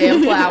one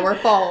damn flower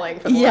falling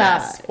for the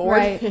last 4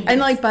 days. And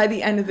like by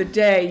the end of the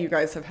day, you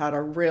guys have had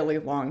a really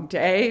long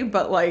day,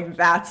 but like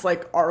that's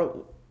like our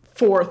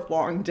 4th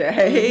long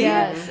day.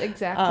 Yes,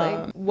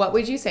 exactly. What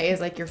would you say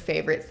is like your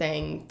favorite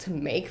thing to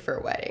make for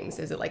weddings?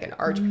 Is it like an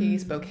arch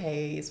piece,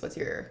 bouquets? What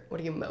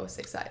are you most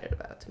excited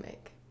about to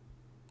make?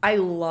 I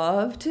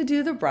love to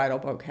do the bridal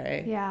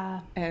bouquet.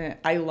 Yeah. And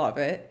I love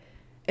it.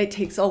 It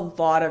takes a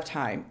lot of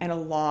time and a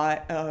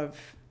lot of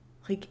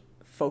like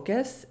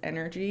focus,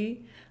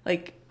 energy.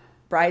 Like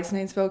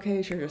bridesmaids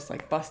bouquets, you're just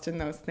like busting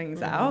those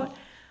things out.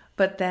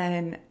 But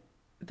then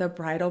the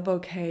bridal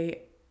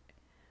bouquet,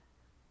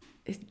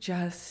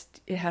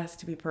 it has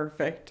to be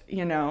perfect,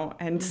 you know?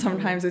 And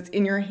sometimes it's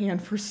in your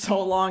hand for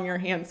so long, your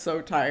hand's so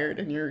tired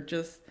and you're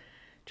just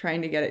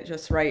trying to get it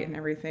just right and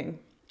everything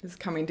is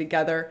coming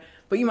together.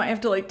 But you might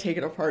have to like take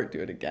it apart,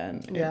 do it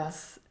again. Yeah.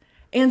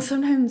 And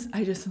sometimes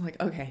I just am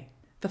like, okay,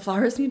 the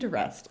flowers need to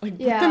rest. Like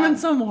put them in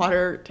some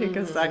water, take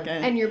a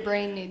second. And your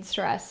brain needs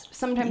rest.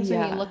 Sometimes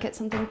when you look at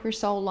something for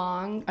so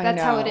long,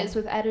 that's how it is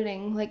with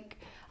editing. Like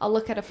I'll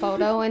look at a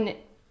photo and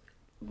it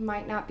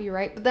might not be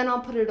right, but then I'll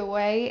put it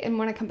away, and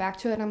when I come back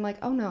to it, I'm like,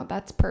 oh no,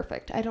 that's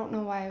perfect. I don't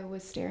know why I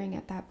was staring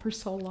at that for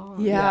so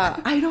long. Yeah.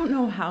 I don't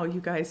know how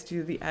you guys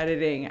do the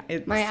editing.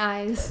 It's... My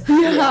eyes.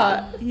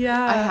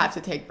 Yeah. I have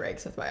to take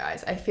breaks with my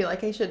eyes. I feel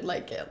like I should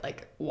like get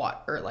like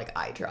water, like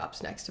eye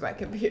drops next to my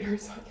computer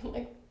so I can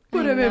like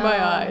put them in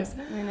my eyes.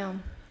 I know.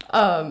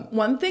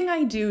 One thing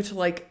I do to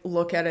like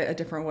look at it a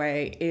different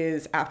way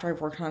is after I've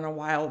worked on it a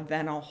while,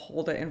 then I'll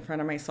hold it in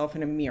front of myself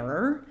in a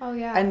mirror. Oh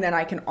yeah. And then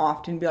I can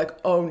often be like,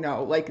 oh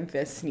no, like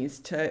this needs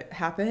to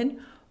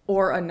happen.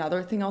 Or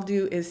another thing I'll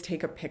do is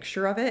take a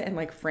picture of it and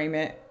like frame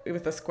it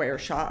with a square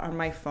shot on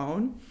my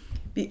phone.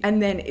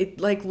 And then it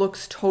like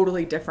looks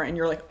totally different. And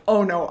you're like,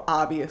 oh no,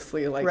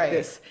 obviously like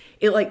this,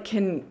 it like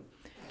can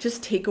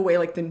just take away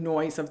like the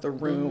noise of the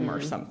room or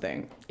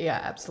something.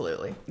 Yeah,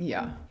 absolutely.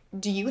 Yeah.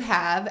 Do you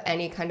have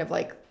any kind of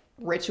like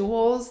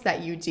rituals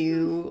that you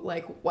do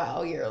like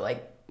while you're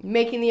like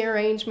making the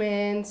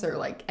arrangements or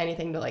like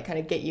anything to like kind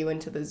of get you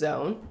into the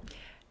zone?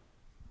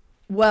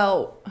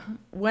 Well,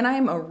 when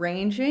I'm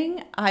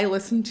arranging, I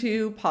listen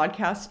to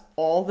podcasts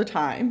all the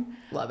time.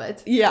 Love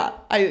it. Yeah,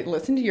 I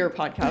listen to your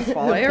podcast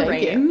while I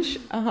arrange.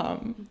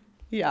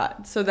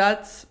 Yeah, so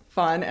that's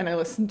fun. And I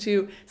listen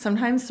to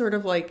sometimes sort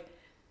of like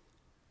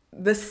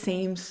the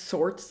same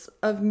sorts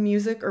of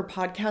music or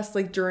podcasts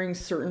like during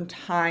certain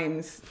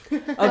times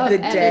of the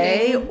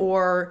day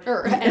or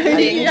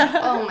editing.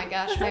 Oh my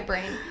gosh, my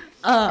brain.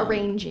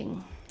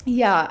 Arranging.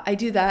 Yeah, I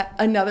do that.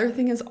 Another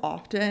thing is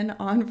often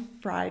on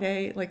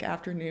Friday, like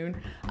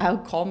afternoon, I'll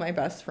call my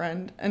best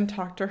friend and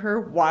talk to her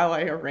while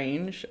I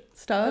arrange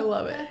stuff. I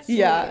love it.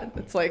 Yeah,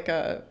 it's like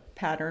a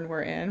pattern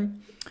we're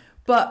in.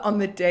 But on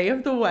the day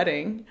of the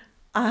wedding,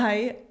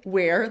 I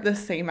wear the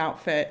same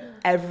outfit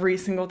every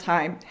single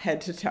time,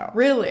 head to toe.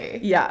 Really?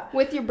 Yeah.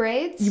 With your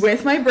braids?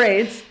 With my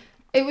braids.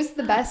 It was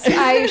the best.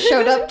 I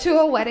showed up to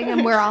a wedding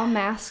and we're all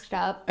masked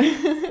up.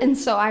 And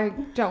so I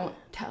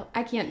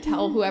can't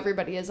tell who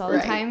everybody is all the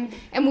time.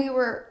 And we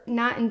were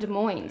not in Des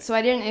Moines, so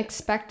I didn't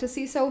expect to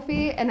see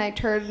Sophie. And I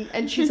turned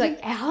and she's like,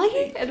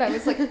 Allie? And I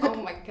was like,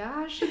 oh my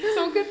gosh, it's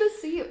so good to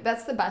see you.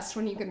 That's the best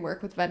when you can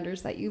work with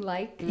vendors that you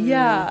like.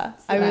 Yeah,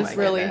 I was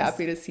really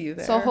happy to see you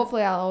there. So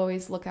hopefully I'll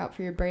always look out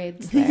for your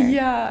braids there.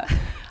 Yeah,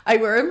 I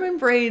wear them in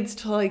braids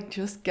to like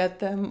just get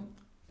them.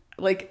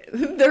 Like,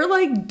 they're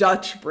like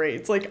Dutch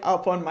braids, like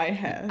up on my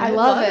head. I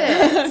love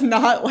it.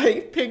 Not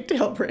like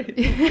pigtail braids.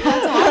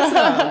 That's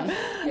awesome.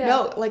 Yeah.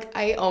 No, like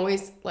I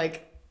always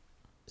like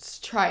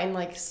try and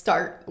like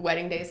start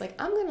wedding days like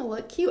I'm gonna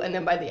look cute, and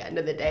then by the end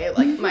of the day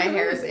like my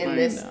hair's in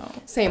this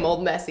same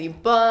old messy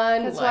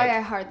bun. That's why I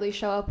hardly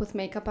show up with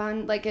makeup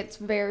on. Like it's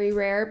very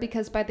rare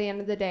because by the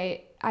end of the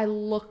day I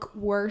look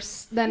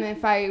worse than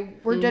if I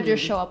were to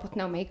just show up with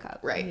no makeup.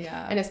 Right.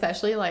 Yeah. And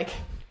especially like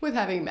with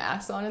having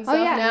masks on and stuff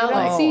I now.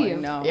 don't see you.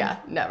 No. Yeah,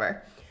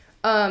 never.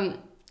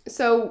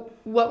 So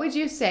what would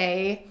you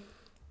say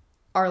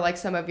are like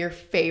some of your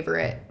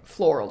favorite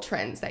floral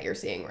trends that you're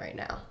seeing right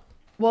now?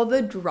 Well,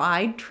 the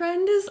dried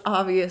trend is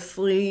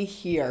obviously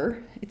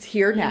here. It's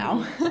here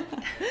now.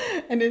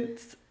 And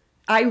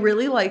I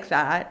really like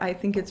that. I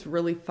think it's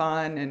really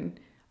fun and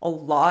a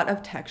lot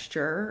of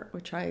texture,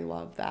 which I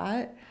love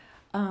that.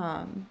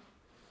 I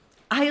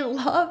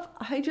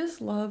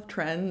just love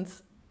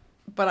trends,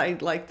 but I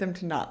like them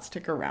to not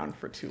stick around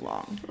for too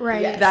long.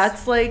 Right. Yes.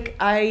 That's like,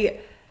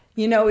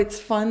 it's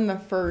fun the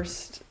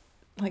first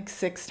like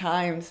 6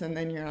 times, and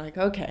then you're like,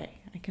 okay,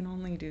 I can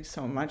only do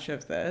so much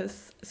of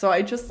this. So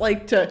I just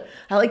like to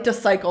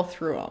cycle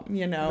through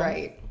them,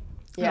 Right.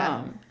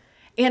 Yeah.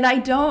 And I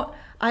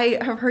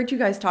have heard you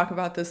guys talk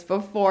about this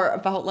before,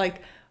 about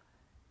like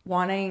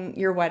wanting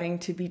your wedding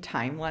to be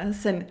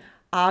timeless. And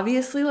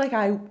obviously, like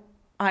I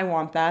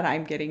want that.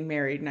 I'm getting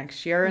married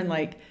next year. And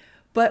like,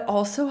 but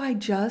also I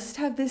just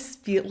have this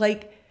feel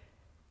like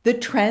the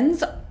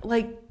trends,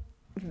 like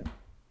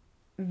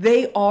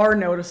they are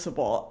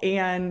noticeable.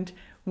 And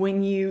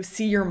when you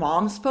see your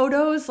mom's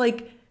photos,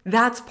 like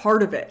that's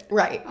part of it.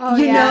 Right. Oh,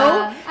 You yeah.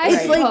 know? I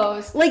It's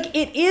suppose. like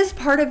it is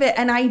part of it.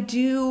 And I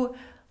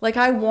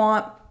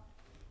want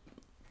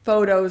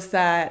photos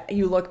that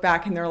you look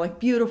back and they're like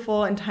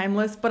beautiful and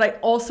timeless, but I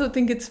also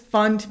think it's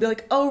fun to be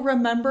like, oh,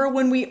 remember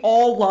when we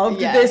all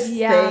loved Yes. this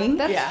Yeah, thing?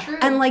 that's Yeah. true.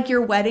 And like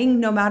your wedding,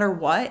 no matter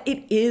what,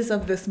 it is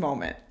of this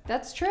moment.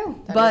 That's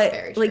true. That is But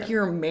very like true.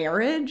 your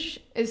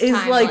marriage Is is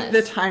like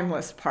the timeless.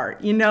 timeless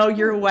part.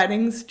 Your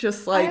wedding's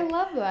just like I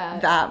love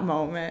that. that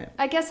moment.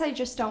 I guess I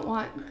just don't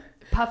want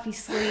puffy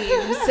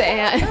sleeves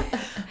and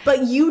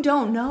But you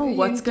don't know You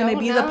what's going to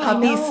don't be the know.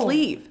 puppy I know.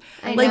 sleeve.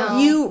 I Like know.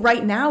 you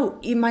right now,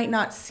 it might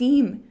not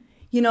seem,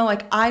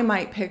 like I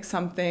might pick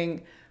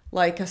something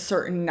like a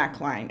certain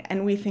neckline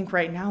and we think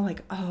right now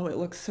like, oh, it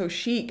looks so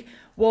chic.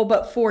 Well,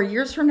 but 4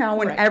 years from now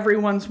when Right.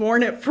 everyone's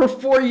worn it for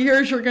 4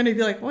 years, you're going to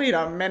be like, wait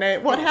a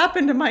minute, what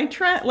happened to my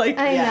trend? Like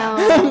I Yeah.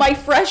 know. my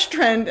fresh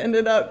trend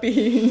ended up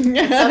being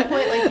At some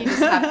point, like you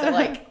just have to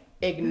like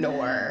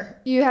ignore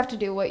You have to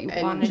do what you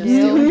and want to just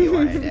do do. what you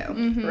want to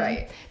do.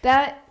 Right.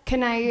 That,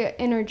 can I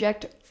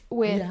interject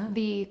with Yeah.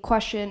 the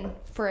question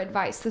for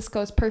advice? This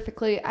goes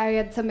perfectly. I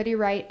had somebody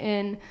write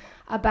in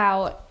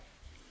about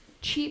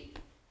cheap.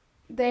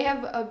 They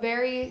have a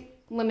very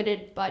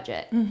limited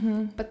budget,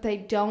 but they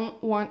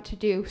don't want to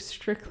do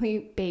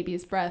strictly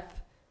baby's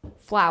breath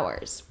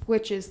flowers,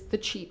 which is the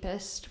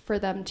cheapest for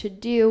them to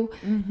do.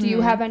 Do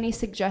you have any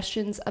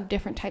suggestions of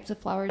different types of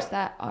flowers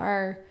that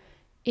are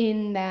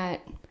in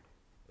that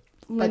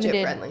limited,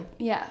 Budget friendly.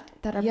 Yeah,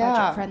 that are Yeah.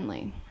 budget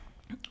friendly.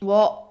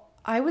 Well,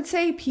 I would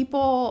say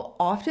people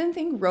often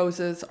think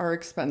roses are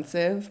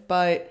expensive,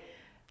 but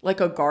like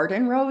a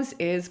garden rose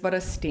is, but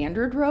a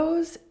standard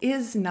rose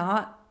is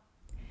not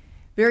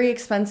very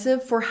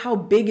expensive for how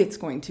big it's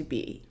going to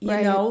be.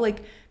 Right.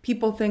 Like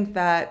people think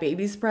that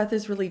baby's breath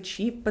is really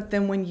cheap, but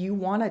then when you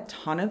want a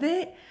ton of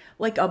it,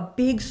 like a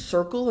big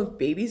circle of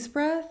baby's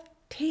breath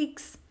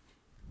takes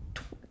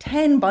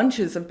 10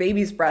 bunches of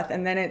baby's breath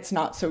and then it's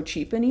not so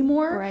cheap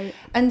anymore. Right.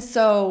 And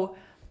so,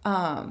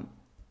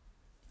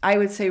 I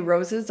would say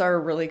roses are a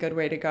really good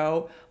way to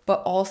go.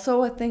 But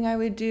also a thing I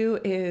would do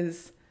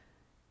is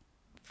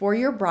for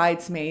your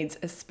bridesmaids,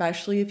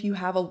 especially if you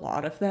have a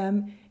lot of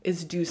them,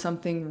 is do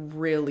something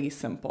really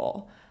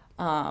simple.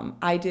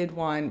 I did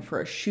one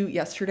for a shoot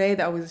yesterday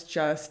that was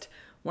just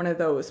one of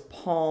those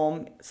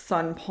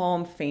sun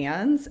palm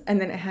fans. And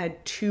then it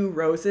had 2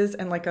 roses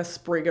and like a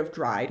sprig of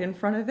dried in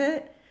front of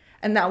it.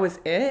 And that was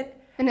it.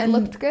 And it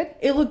looked good?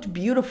 It looked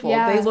beautiful.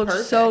 Yeah. They looked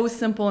Perfect. so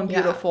simple and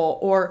Yeah. beautiful.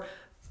 Or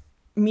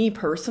me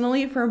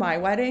personally, for my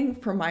wedding,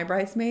 for my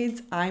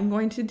bridesmaids, I'm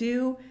going to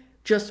do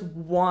just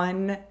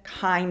one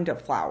kind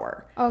of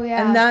flower. Oh,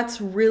 yeah. And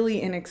that's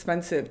really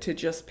inexpensive to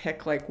just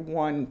pick like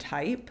one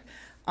type.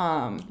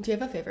 Do you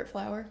have a favorite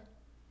flower?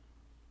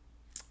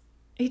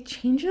 It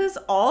changes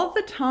all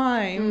the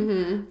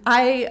time.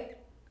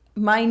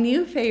 My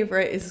new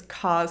favorite is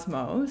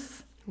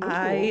Cosmos. Ooh.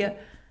 I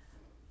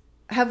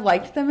have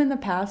liked them in the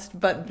past,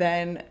 but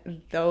then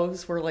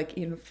those were like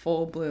in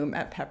full bloom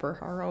at Pepper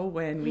Harrow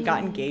when we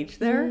got engaged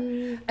there.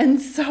 And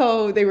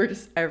so they were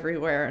just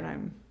everywhere and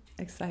I'm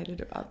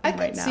excited about them I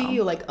right could now. see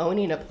you like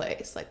owning a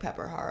place like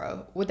Pepper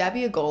Harrow. Would that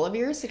be a goal of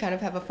yours to kind of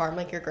have a farm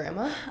like your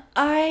grandma?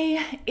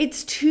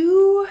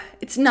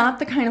 It's not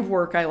the kind of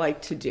work I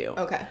like to do.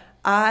 Okay.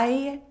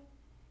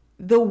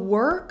 The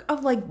work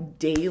of like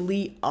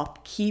daily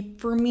upkeep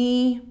for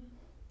me,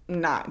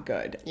 not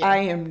good. Yeah. I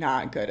am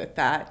not good at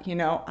that.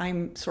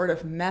 I'm sort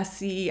of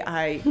messy.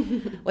 I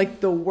like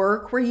the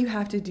work where you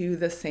have to do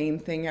the same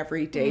thing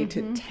every day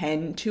to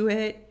tend to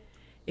it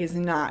is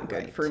not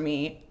good Right. for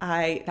me.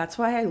 That's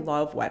why I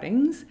love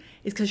weddings,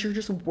 is because you're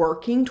just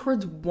working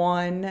towards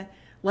one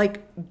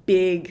like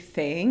big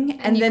thing,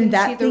 and you then can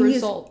that see the thing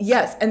results. is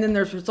yes, and then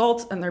there's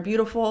results and they're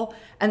beautiful,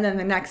 and then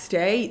the next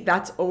day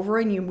that's over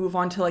and you move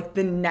on to like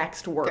the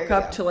next There you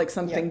workup go. to like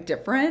something Yep.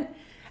 different,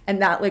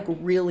 and that like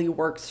really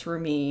works for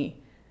me,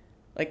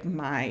 like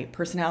my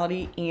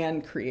personality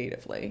and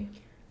creatively.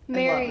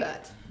 Mary, I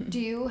love that.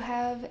 do you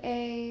have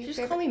a Just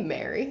favorite? call me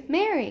Mary.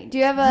 Mary, do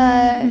you have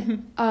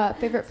a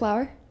favorite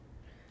flower?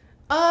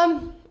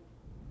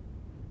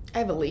 I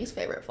have a least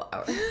favorite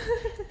flower.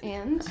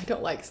 And? I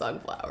don't like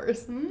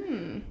sunflowers.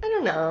 I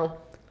don't know.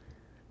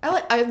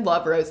 I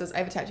love roses. I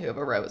have a tattoo of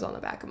a rose on the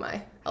back of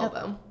my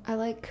elbow. I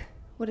like,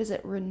 what is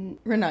it?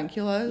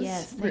 Ranunculus.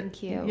 Yes,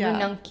 thank you. Yeah.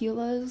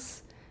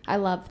 Ranunculus. I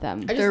love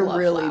them. They're love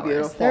really flowers.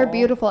 beautiful. They're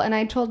beautiful. And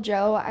I told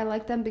Joe I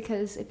like them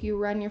because if you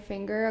run your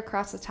finger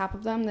across the top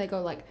of them, they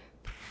go like,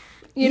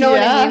 you know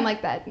what I mean?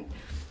 Like that.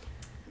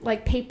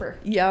 Like paper.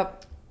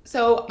 Yep.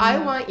 So I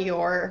want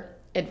your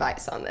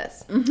advice on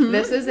this.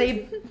 This is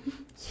a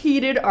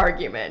heated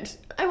argument.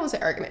 I won't say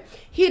argument.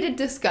 Heated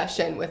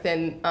discussion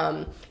within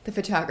the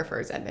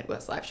photographers at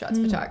Midwest Live Shots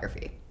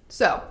Photography.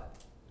 So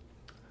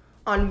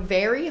on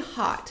very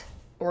hot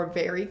or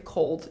very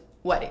cold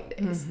wedding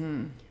days,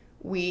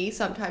 we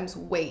sometimes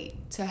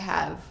wait to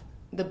have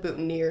the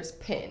boutonnieres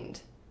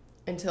pinned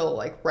until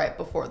like right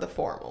before the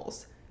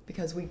formals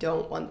because we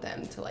don't want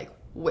them to like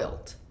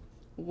wilt.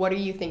 What do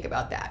you think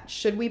about that?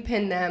 Should we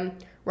pin them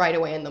right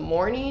away in the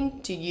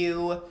morning? Do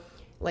you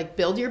like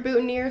build your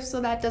boutonnieres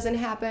so that doesn't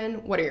happen?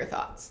 What are your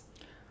thoughts?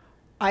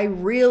 I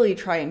really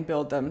try and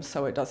build them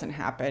so it doesn't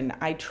happen.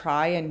 I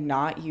try and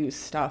not use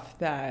stuff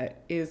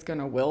that is going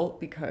to wilt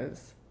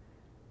because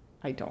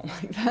I don't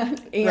like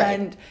that.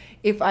 And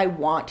if I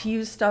want to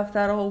use stuff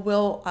that'll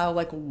wilt, I'll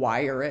like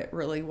wire it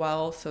really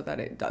well so that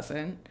it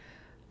doesn't.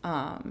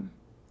 And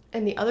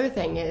the other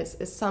thing is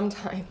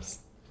sometimes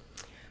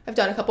I've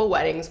done a couple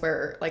weddings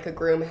where like a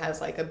groom has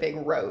like a big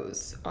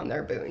rose on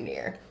their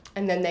boutonniere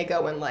and then they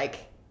go and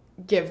like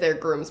give their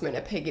groomsmen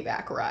a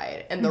piggyback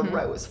ride and the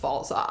rose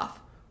falls off.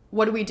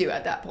 What do we do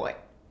at that point?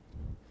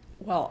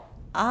 Well,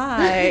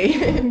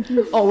 I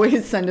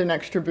always send an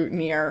extra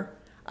boutonniere.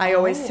 I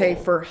always say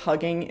for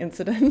hugging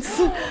incidents.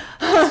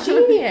 That's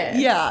genius.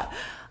 Yeah.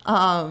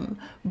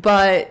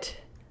 But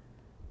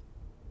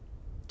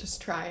just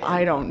try it.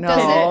 I don't know.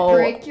 Does it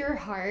break your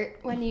heart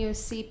when you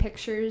see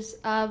pictures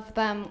of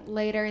them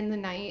later in the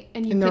night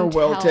and you can tell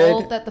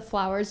wilted? that the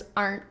flowers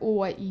aren't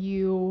what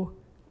you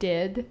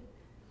did?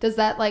 Does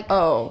that like,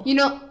 you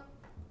know,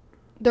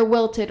 they're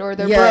wilted or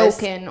they're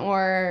broken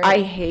or...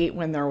 I hate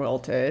when they're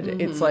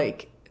wilted. It's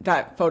like,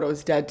 that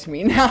photo's dead to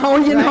me now,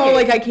 you know,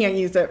 like I can't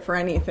use it for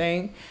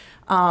anything.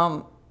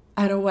 At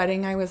a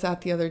wedding I was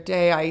at the other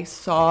day, I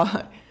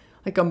saw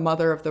like a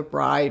mother of the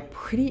bride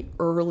pretty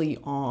early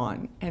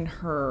on and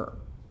her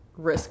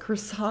wrist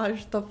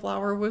corsage, the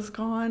flower was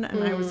gone.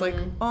 And I was like,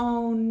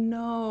 oh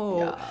no.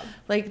 Yeah.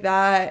 Like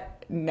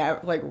that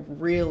like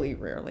really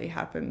rarely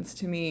happens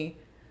to me.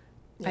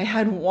 I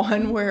had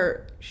one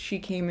where she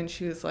came and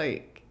she was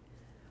like,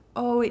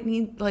 oh, it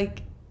needs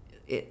like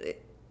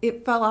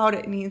it fell out,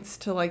 it needs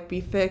to like be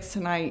fixed,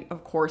 and I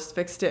of course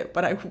fixed it,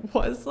 but I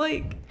was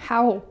like,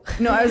 how?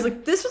 No, I was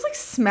like, this was like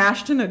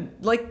smashed in a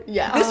like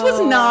this was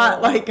Oh.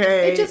 not like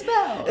a It just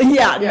fell.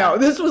 No,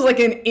 this was like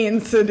an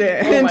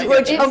incident, Oh my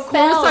which God. of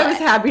course I was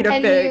happy to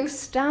and you fix.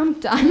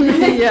 stomped on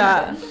it.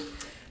 Yeah.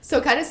 So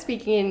kind of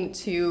speaking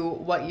to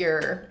what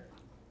your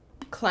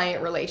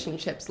client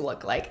relationships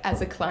look like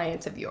as a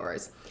client of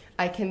yours,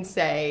 I can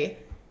say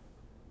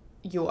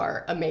you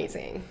are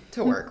amazing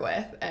to work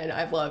with, and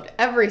I've loved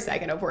every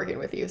second of working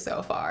with you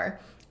so far.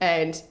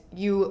 And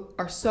you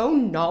are so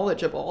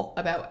knowledgeable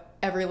about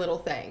every little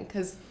thing,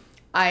 because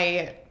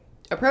I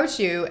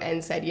approached you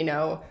and said, you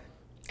know,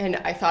 and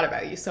I thought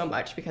about you so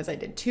much because I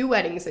did 2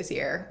 weddings this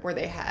year where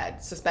they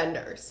had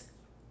suspenders,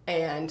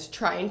 and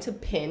trying to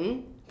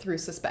pin through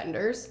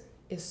suspenders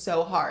is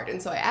so hard.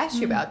 And so I asked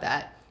you about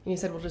that, and you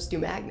said, well, just do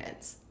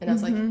magnets. And I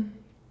was like,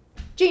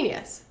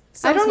 genius.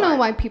 So I don't know smart.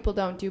 why people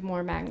don't do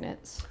more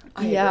magnets.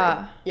 I agree.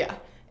 Yeah. Yeah.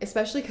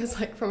 Especially because,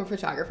 like, from a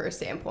photographer's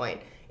standpoint,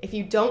 if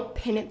you don't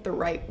pin it the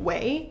right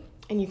way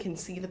and you can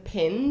see the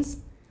pins,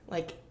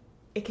 like,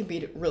 it can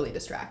be really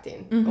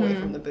distracting away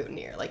from the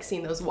boutonniere. Like,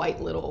 seeing those white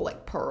little,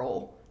 like,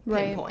 pearl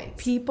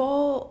pinpoints.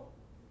 People,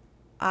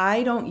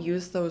 I don't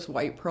use those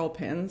white pearl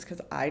pins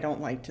because I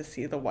don't like to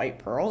see the white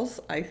pearls.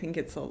 I think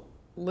it's a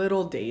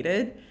little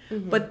dated.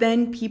 But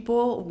then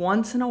people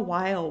once in a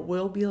while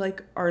will be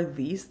like, are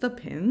these the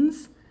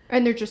pins?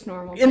 And they're just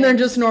normal. And they're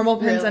just normal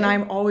pins. Really? And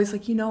I'm always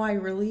like, you know, I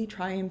really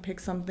try and pick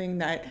something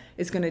that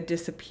is going to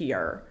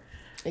disappear,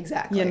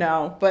 Exactly. you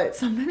know, but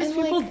sometimes And,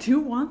 people like,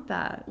 do want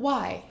that.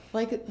 Why?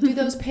 Like, do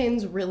those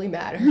pins really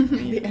matter at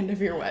the end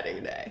of your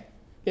wedding day?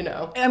 You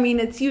know? I mean,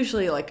 it's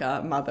usually like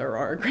a mother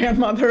or a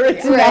grandmother.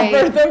 It's Right.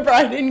 never the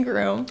bride and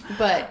groom.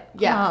 But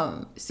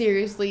yeah,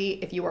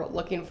 seriously, if you are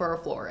looking for a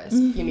florist,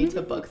 you need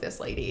to book this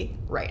lady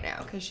right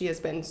now because she has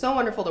been so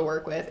wonderful to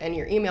work with, and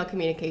your email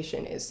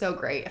communication is so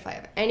great. If I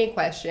have any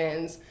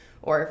questions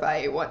or if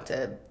I want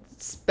to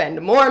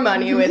spend more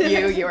money with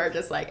you, you are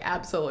just like,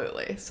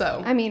 absolutely.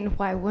 So I mean,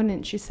 why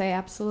wouldn't you say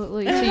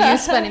absolutely to you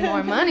spending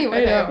more money with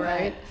I know, her,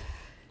 right?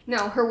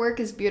 No, her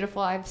work is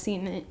beautiful. I've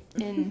seen it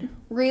in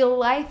real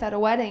life at a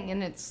wedding,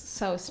 and it's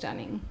so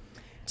stunning.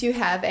 do you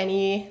have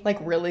any like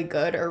really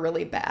good or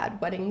really bad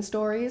wedding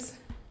stories?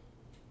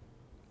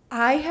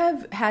 I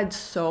have had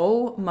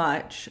so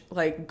much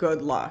like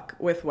good luck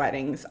with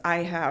weddings.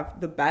 I have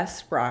the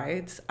best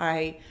brides.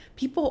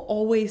 People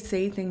always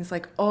say things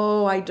like,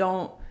 "Oh, I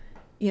don't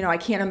you know, I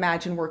can't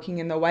imagine working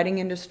in the wedding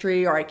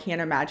industry, or I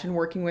can't imagine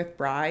working with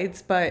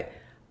brides, but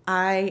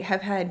I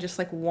have had just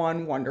like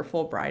one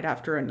wonderful bride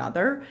after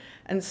another.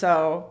 And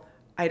so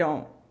I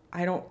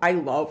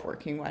love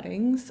working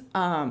weddings.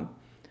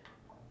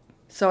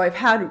 So I've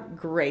had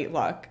great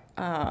luck.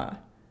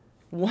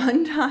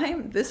 One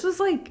time, this was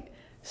like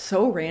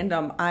so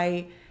random.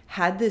 I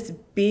had this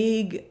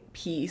big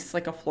piece,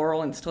 like a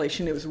floral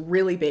installation. It was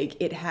really big.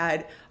 It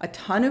had a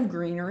ton of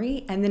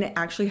greenery, and then it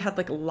actually had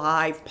like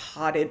live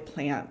potted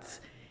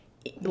plants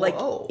like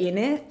in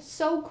it.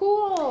 So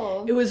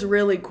cool. It was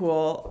really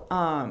cool.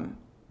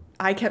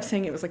 I kept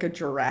saying it was like a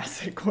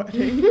Jurassic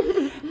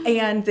wedding.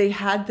 And they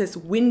had this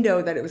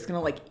window that it was going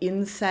to like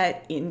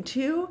inset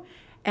into.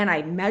 And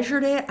I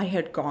measured it. I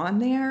had gone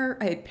there.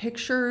 I had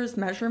pictures,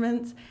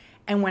 measurements.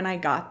 And when I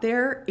got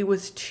there, it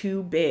was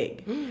too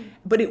big.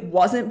 But it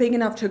wasn't big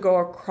enough to go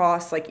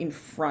across like in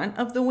front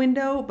of the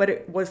window, but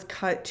it was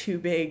cut too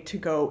big to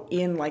go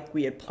in like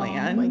we had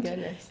planned. Oh my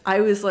goodness. I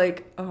was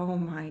like, oh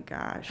my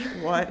gosh,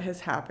 what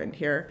has happened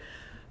here?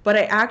 But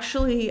I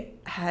actually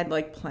had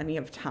like plenty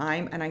of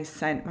time, and I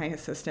sent my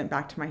assistant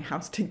back to my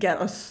house to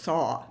get a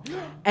saw.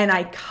 And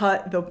I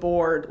cut the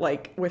board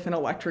like with an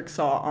electric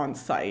saw on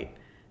site.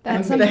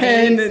 That's and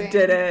amazing. then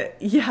did it.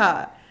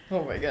 Yeah.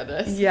 Oh my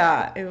goodness.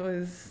 Yeah, it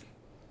was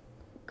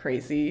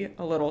crazy,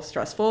 a little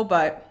stressful,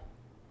 but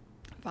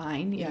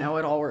fine. You know,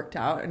 it all worked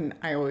out, and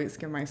I always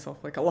give myself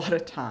like a lot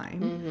of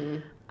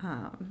time.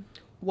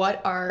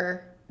 What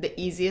are the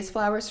easiest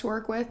flowers to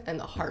work with and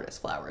the hardest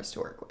flowers to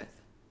work with?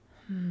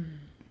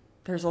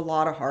 There's a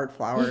lot of hard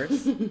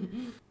flowers.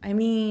 I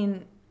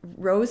mean,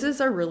 roses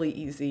are really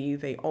easy.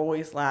 They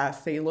always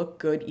last. They look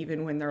good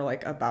even when they're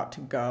like about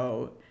to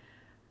go.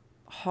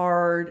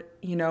 Hard,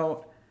 you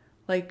know,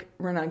 like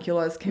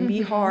ranunculus can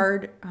be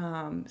hard.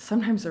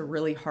 Sometimes they're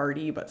really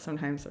hardy, but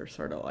sometimes they're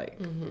sort of like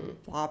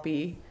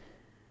floppy.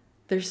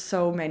 There's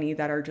so many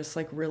that are just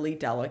like really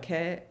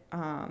delicate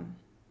and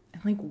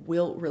like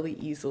wilt really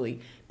easily.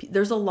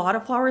 There's a lot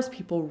of flowers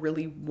people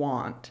really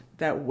want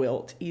that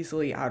wilt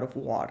easily out of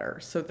water,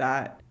 so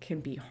that can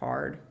be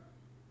hard.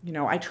 You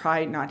know, I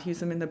try not to use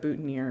them in the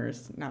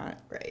boutonnieres, not,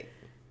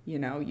 you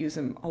know, use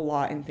them a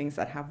lot in things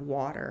that have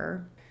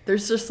water.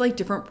 There's just like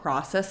different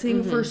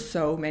processing for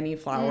so many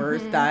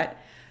flowers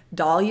that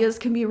dahlias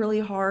can be really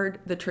hard.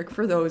 The trick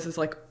for those is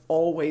like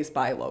always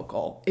buy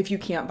local. If you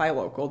can't buy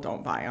local,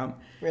 don't buy them.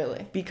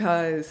 Really?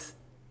 Because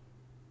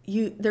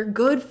they're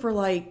good for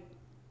like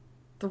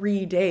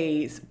 3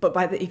 days,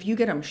 but if you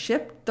get them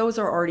shipped, those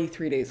are already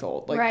 3 days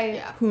old.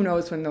 Like, who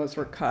knows when those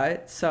were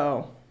cut?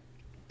 So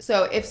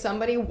if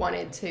somebody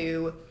wanted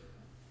to,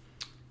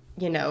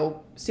 you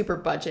know, super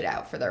budget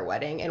out for their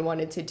wedding and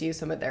wanted to do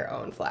some of their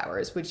own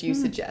flowers, would you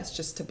suggest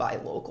just to buy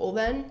local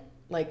then?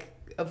 Like,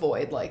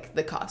 avoid like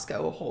the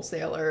Costco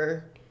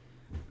wholesaler?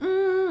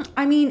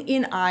 I mean,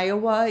 in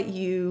Iowa,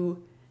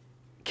 you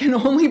can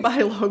only buy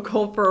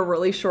local for a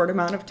really short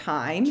amount of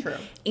time. True.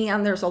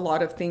 And there's a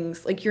lot of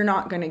things, like you're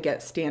not going to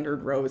get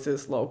standard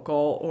roses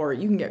local, or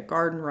you can get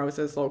garden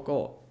roses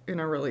local in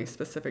a really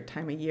specific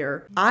time of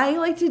year. I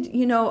like to,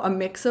 you know, a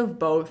mix of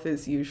both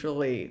is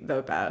usually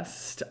the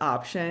best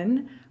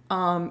option.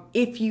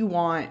 If you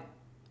want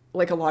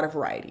like a lot of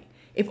variety.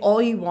 If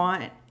all you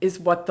want is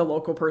what the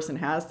local person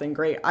has, then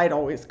great. I'd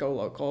always go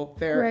local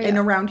there. And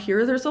around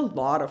here, there's a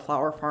lot of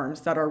flower farms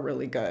that are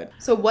really good.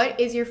 So what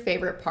is your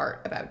favorite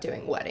part about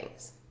doing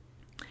weddings?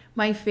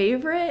 My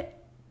favorite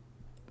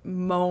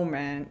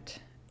moment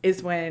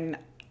is when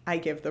I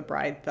give the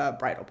bride the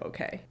bridal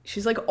bouquet.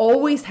 She's like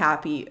always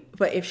happy,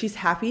 but if she's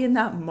happy in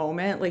that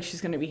moment, like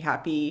she's going to be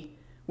happy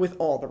with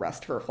all the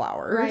rest of her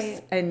flowers.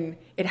 Right. And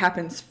it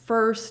happens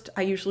first.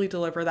 I usually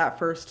deliver that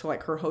first to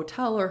like her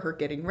hotel or her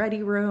getting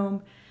ready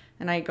room.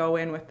 And I go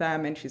in with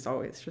them, and she's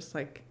always just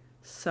like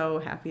so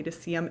happy to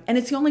see them. And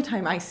it's the only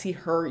time I see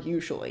her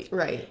usually.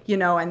 Right. You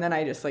know, and then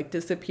I just like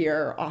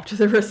disappear off to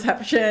the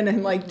reception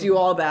and like do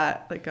all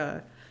that like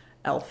a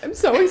elf. I'm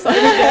so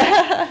excited.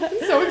 I'm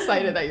so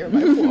excited that you're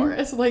my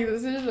florist. Like,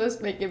 this is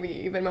just making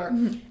me even more.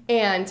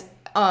 And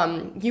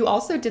you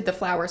also did the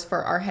flowers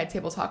for our Head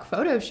Table Talk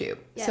photo shoot.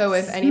 Yes. So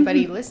if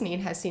anybody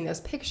listening has seen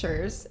those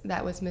pictures,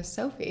 that was Miss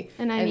Sophie.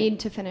 And I need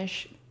to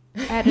finish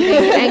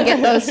editing and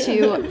get those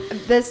two.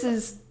 This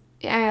is,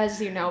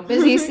 as you know,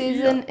 busy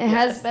season. It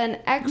has been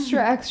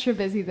extra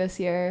busy this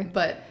year.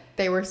 But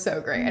they were so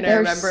great. And They're I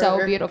remember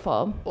so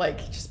beautiful.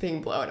 like just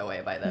being blown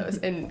away by those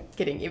and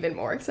getting even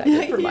more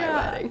excited for my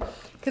wedding.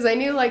 Because I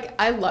knew like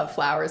I love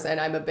flowers, and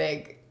I'm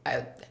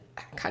I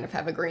kind of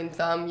have a green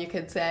thumb, you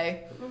could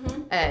say.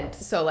 And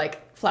so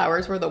like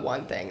flowers were the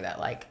one thing that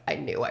like I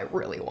knew I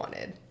really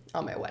wanted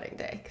on my wedding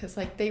day, because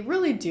like they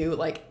really do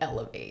like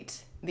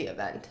elevate the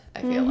event,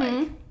 I feel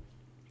like.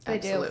 They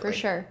do, for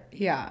sure.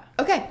 Yeah.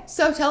 Okay,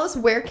 so tell us,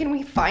 where can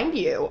we find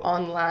you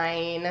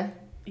online?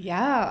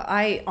 Yeah,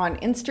 I on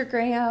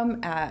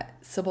Instagram at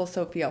Sybil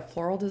Sophia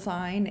Floral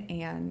Design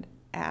and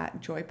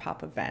at Joy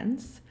Pop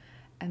Events.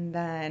 And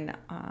then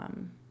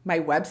my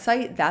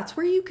website, that's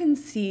where you can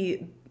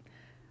see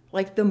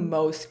like the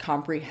most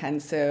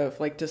comprehensive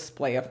like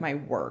display of my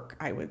work,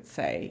 I would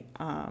say.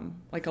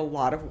 Like a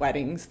lot of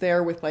weddings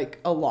there with like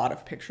a lot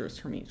of pictures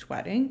from each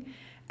wedding.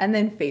 And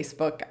then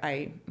Facebook,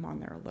 I'm on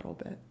there a little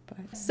bit.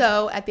 But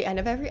So at the end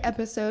of every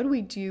episode,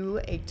 we do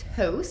a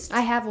toast.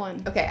 I have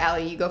one. Okay,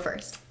 Allie, you go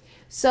first.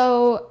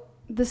 So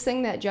this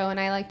thing that Joe and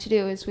I like to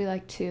do is we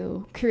like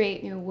to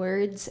create new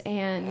words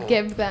and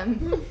give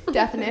them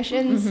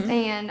definitions.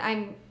 And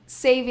I'm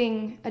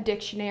saving a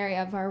dictionary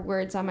of our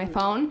words on my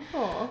phone.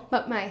 Aw.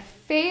 But my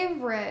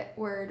favorite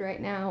word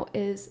right now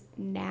is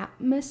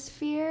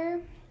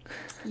napmosphere.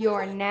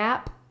 Your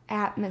nap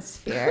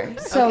atmosphere.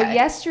 So Okay.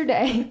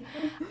 yesterday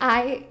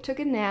I took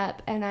a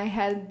nap and I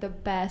had the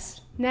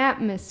best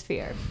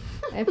napmosphere.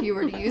 If you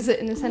were to use it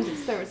in a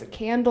sentence, there was a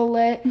candle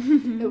lit.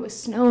 It was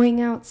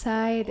snowing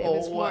outside. It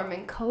was Oh, warm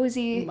and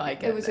cozy. my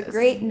It was a goodness.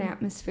 great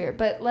napmosphere.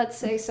 But let's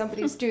say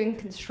somebody's doing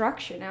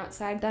construction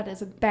outside, that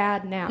is a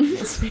bad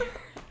napmosphere.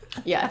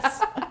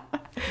 Yes.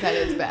 That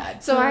is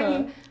bad. So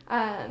I'm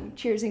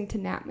cheersing to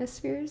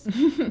napmospheres.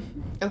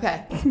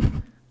 Okay.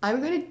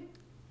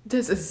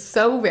 This is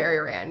so very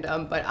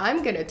random, but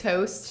I'm going to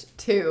toast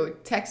to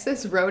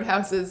Texas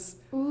Roadhouse's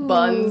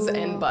buns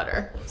and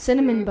butter.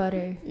 Cinnamon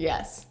butter.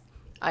 Yes.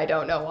 I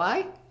don't know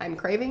why. I'm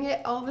craving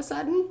it all of a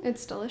sudden,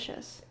 It's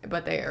delicious.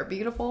 but they are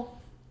beautiful,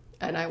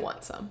 and I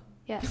want some.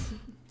 Yes.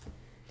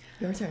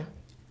 Your turn.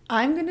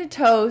 I'm going to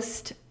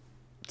toast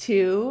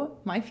to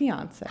my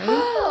fiance,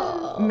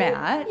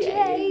 Matt.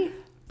 Yay.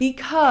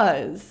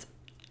 Because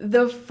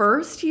the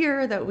first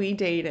year that we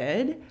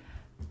dated,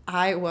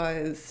 I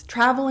was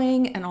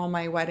traveling and all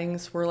my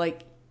weddings were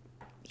like,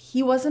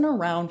 he wasn't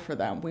around for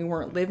them. We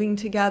weren't living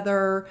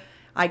together.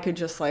 I could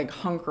just like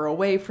hunker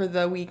away for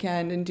the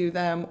weekend and do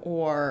them,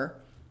 or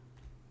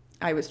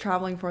I was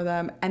traveling for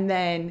them. And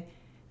then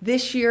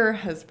this year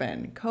has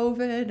been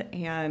COVID,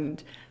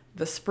 and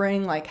the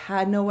spring like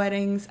had no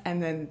weddings.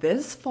 And then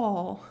this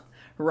fall,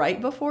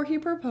 right before he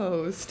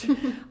proposed,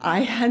 I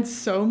had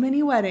so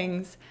many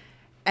weddings.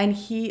 And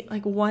he,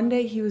 like, one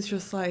day he was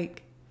just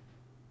like,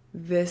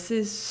 this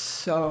is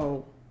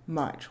so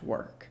much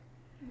work.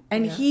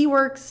 And he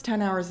works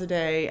 10 hours a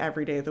day,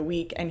 every day of the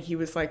week. And he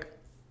was like,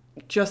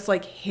 just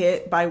like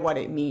hit by what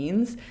it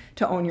means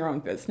to own your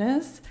own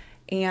business.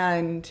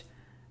 And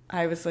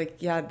I was like,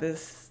 yeah,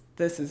 this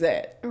is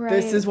it. Right.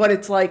 This is what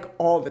it's like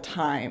all the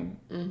time.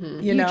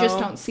 You know? just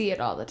don't see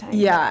it all the time.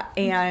 Yeah.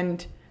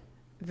 And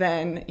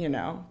then,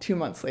 2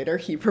 months later,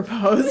 he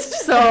proposed.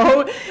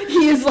 So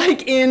he's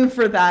like in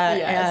for that.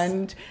 Yes.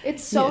 And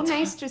It's so Yeah,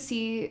 nice to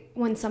see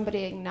when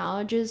somebody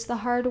acknowledges the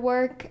hard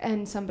work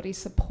and somebody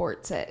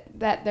supports it,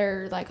 that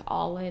they're like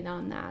all in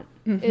on that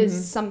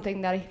is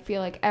something that I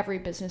feel like every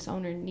business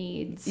owner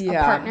needs a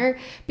Yeah. partner.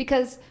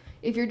 Because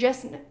if you're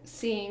just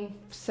seeing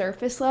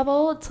surface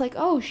level, it's like,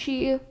 oh,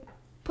 she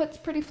puts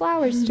pretty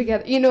flowers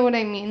together. You know what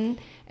I mean?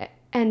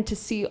 And to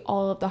see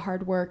all of the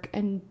hard work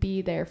and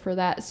be there for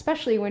that,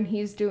 especially when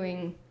he's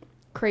doing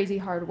crazy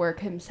hard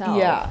work himself.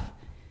 Yeah.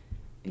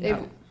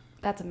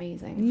 That's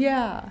amazing.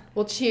 Yeah.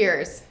 Well,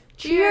 cheers.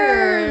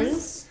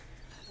 Cheers.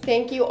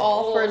 Thank you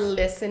all for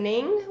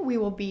listening. We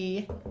will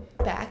be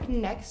back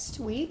next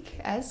week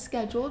as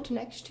scheduled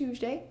next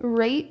Tuesday.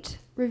 Rate,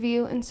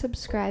 review, and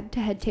subscribe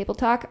to Head Table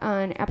Talk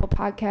on Apple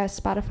Podcasts,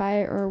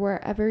 Spotify, or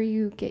wherever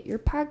you get your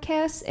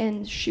podcasts.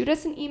 And shoot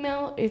us an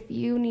email if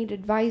you need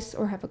advice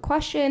or have a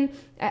question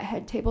at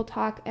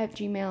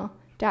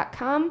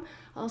headtabletalk@gmail.com.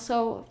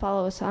 Also,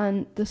 follow us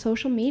on the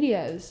social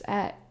medias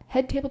at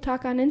Head Table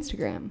Talk on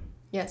Instagram.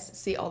 Yes,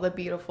 see all the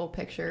beautiful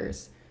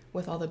pictures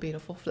with all the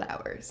beautiful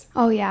flowers.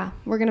 Oh, yeah.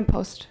 We're going to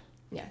post.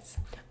 Yes.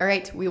 All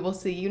right, we will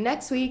see you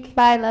next week.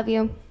 Bye. Love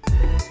you.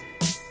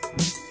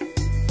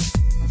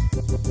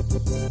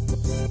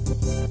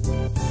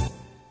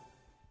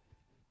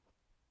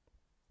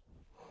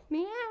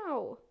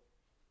 Meow.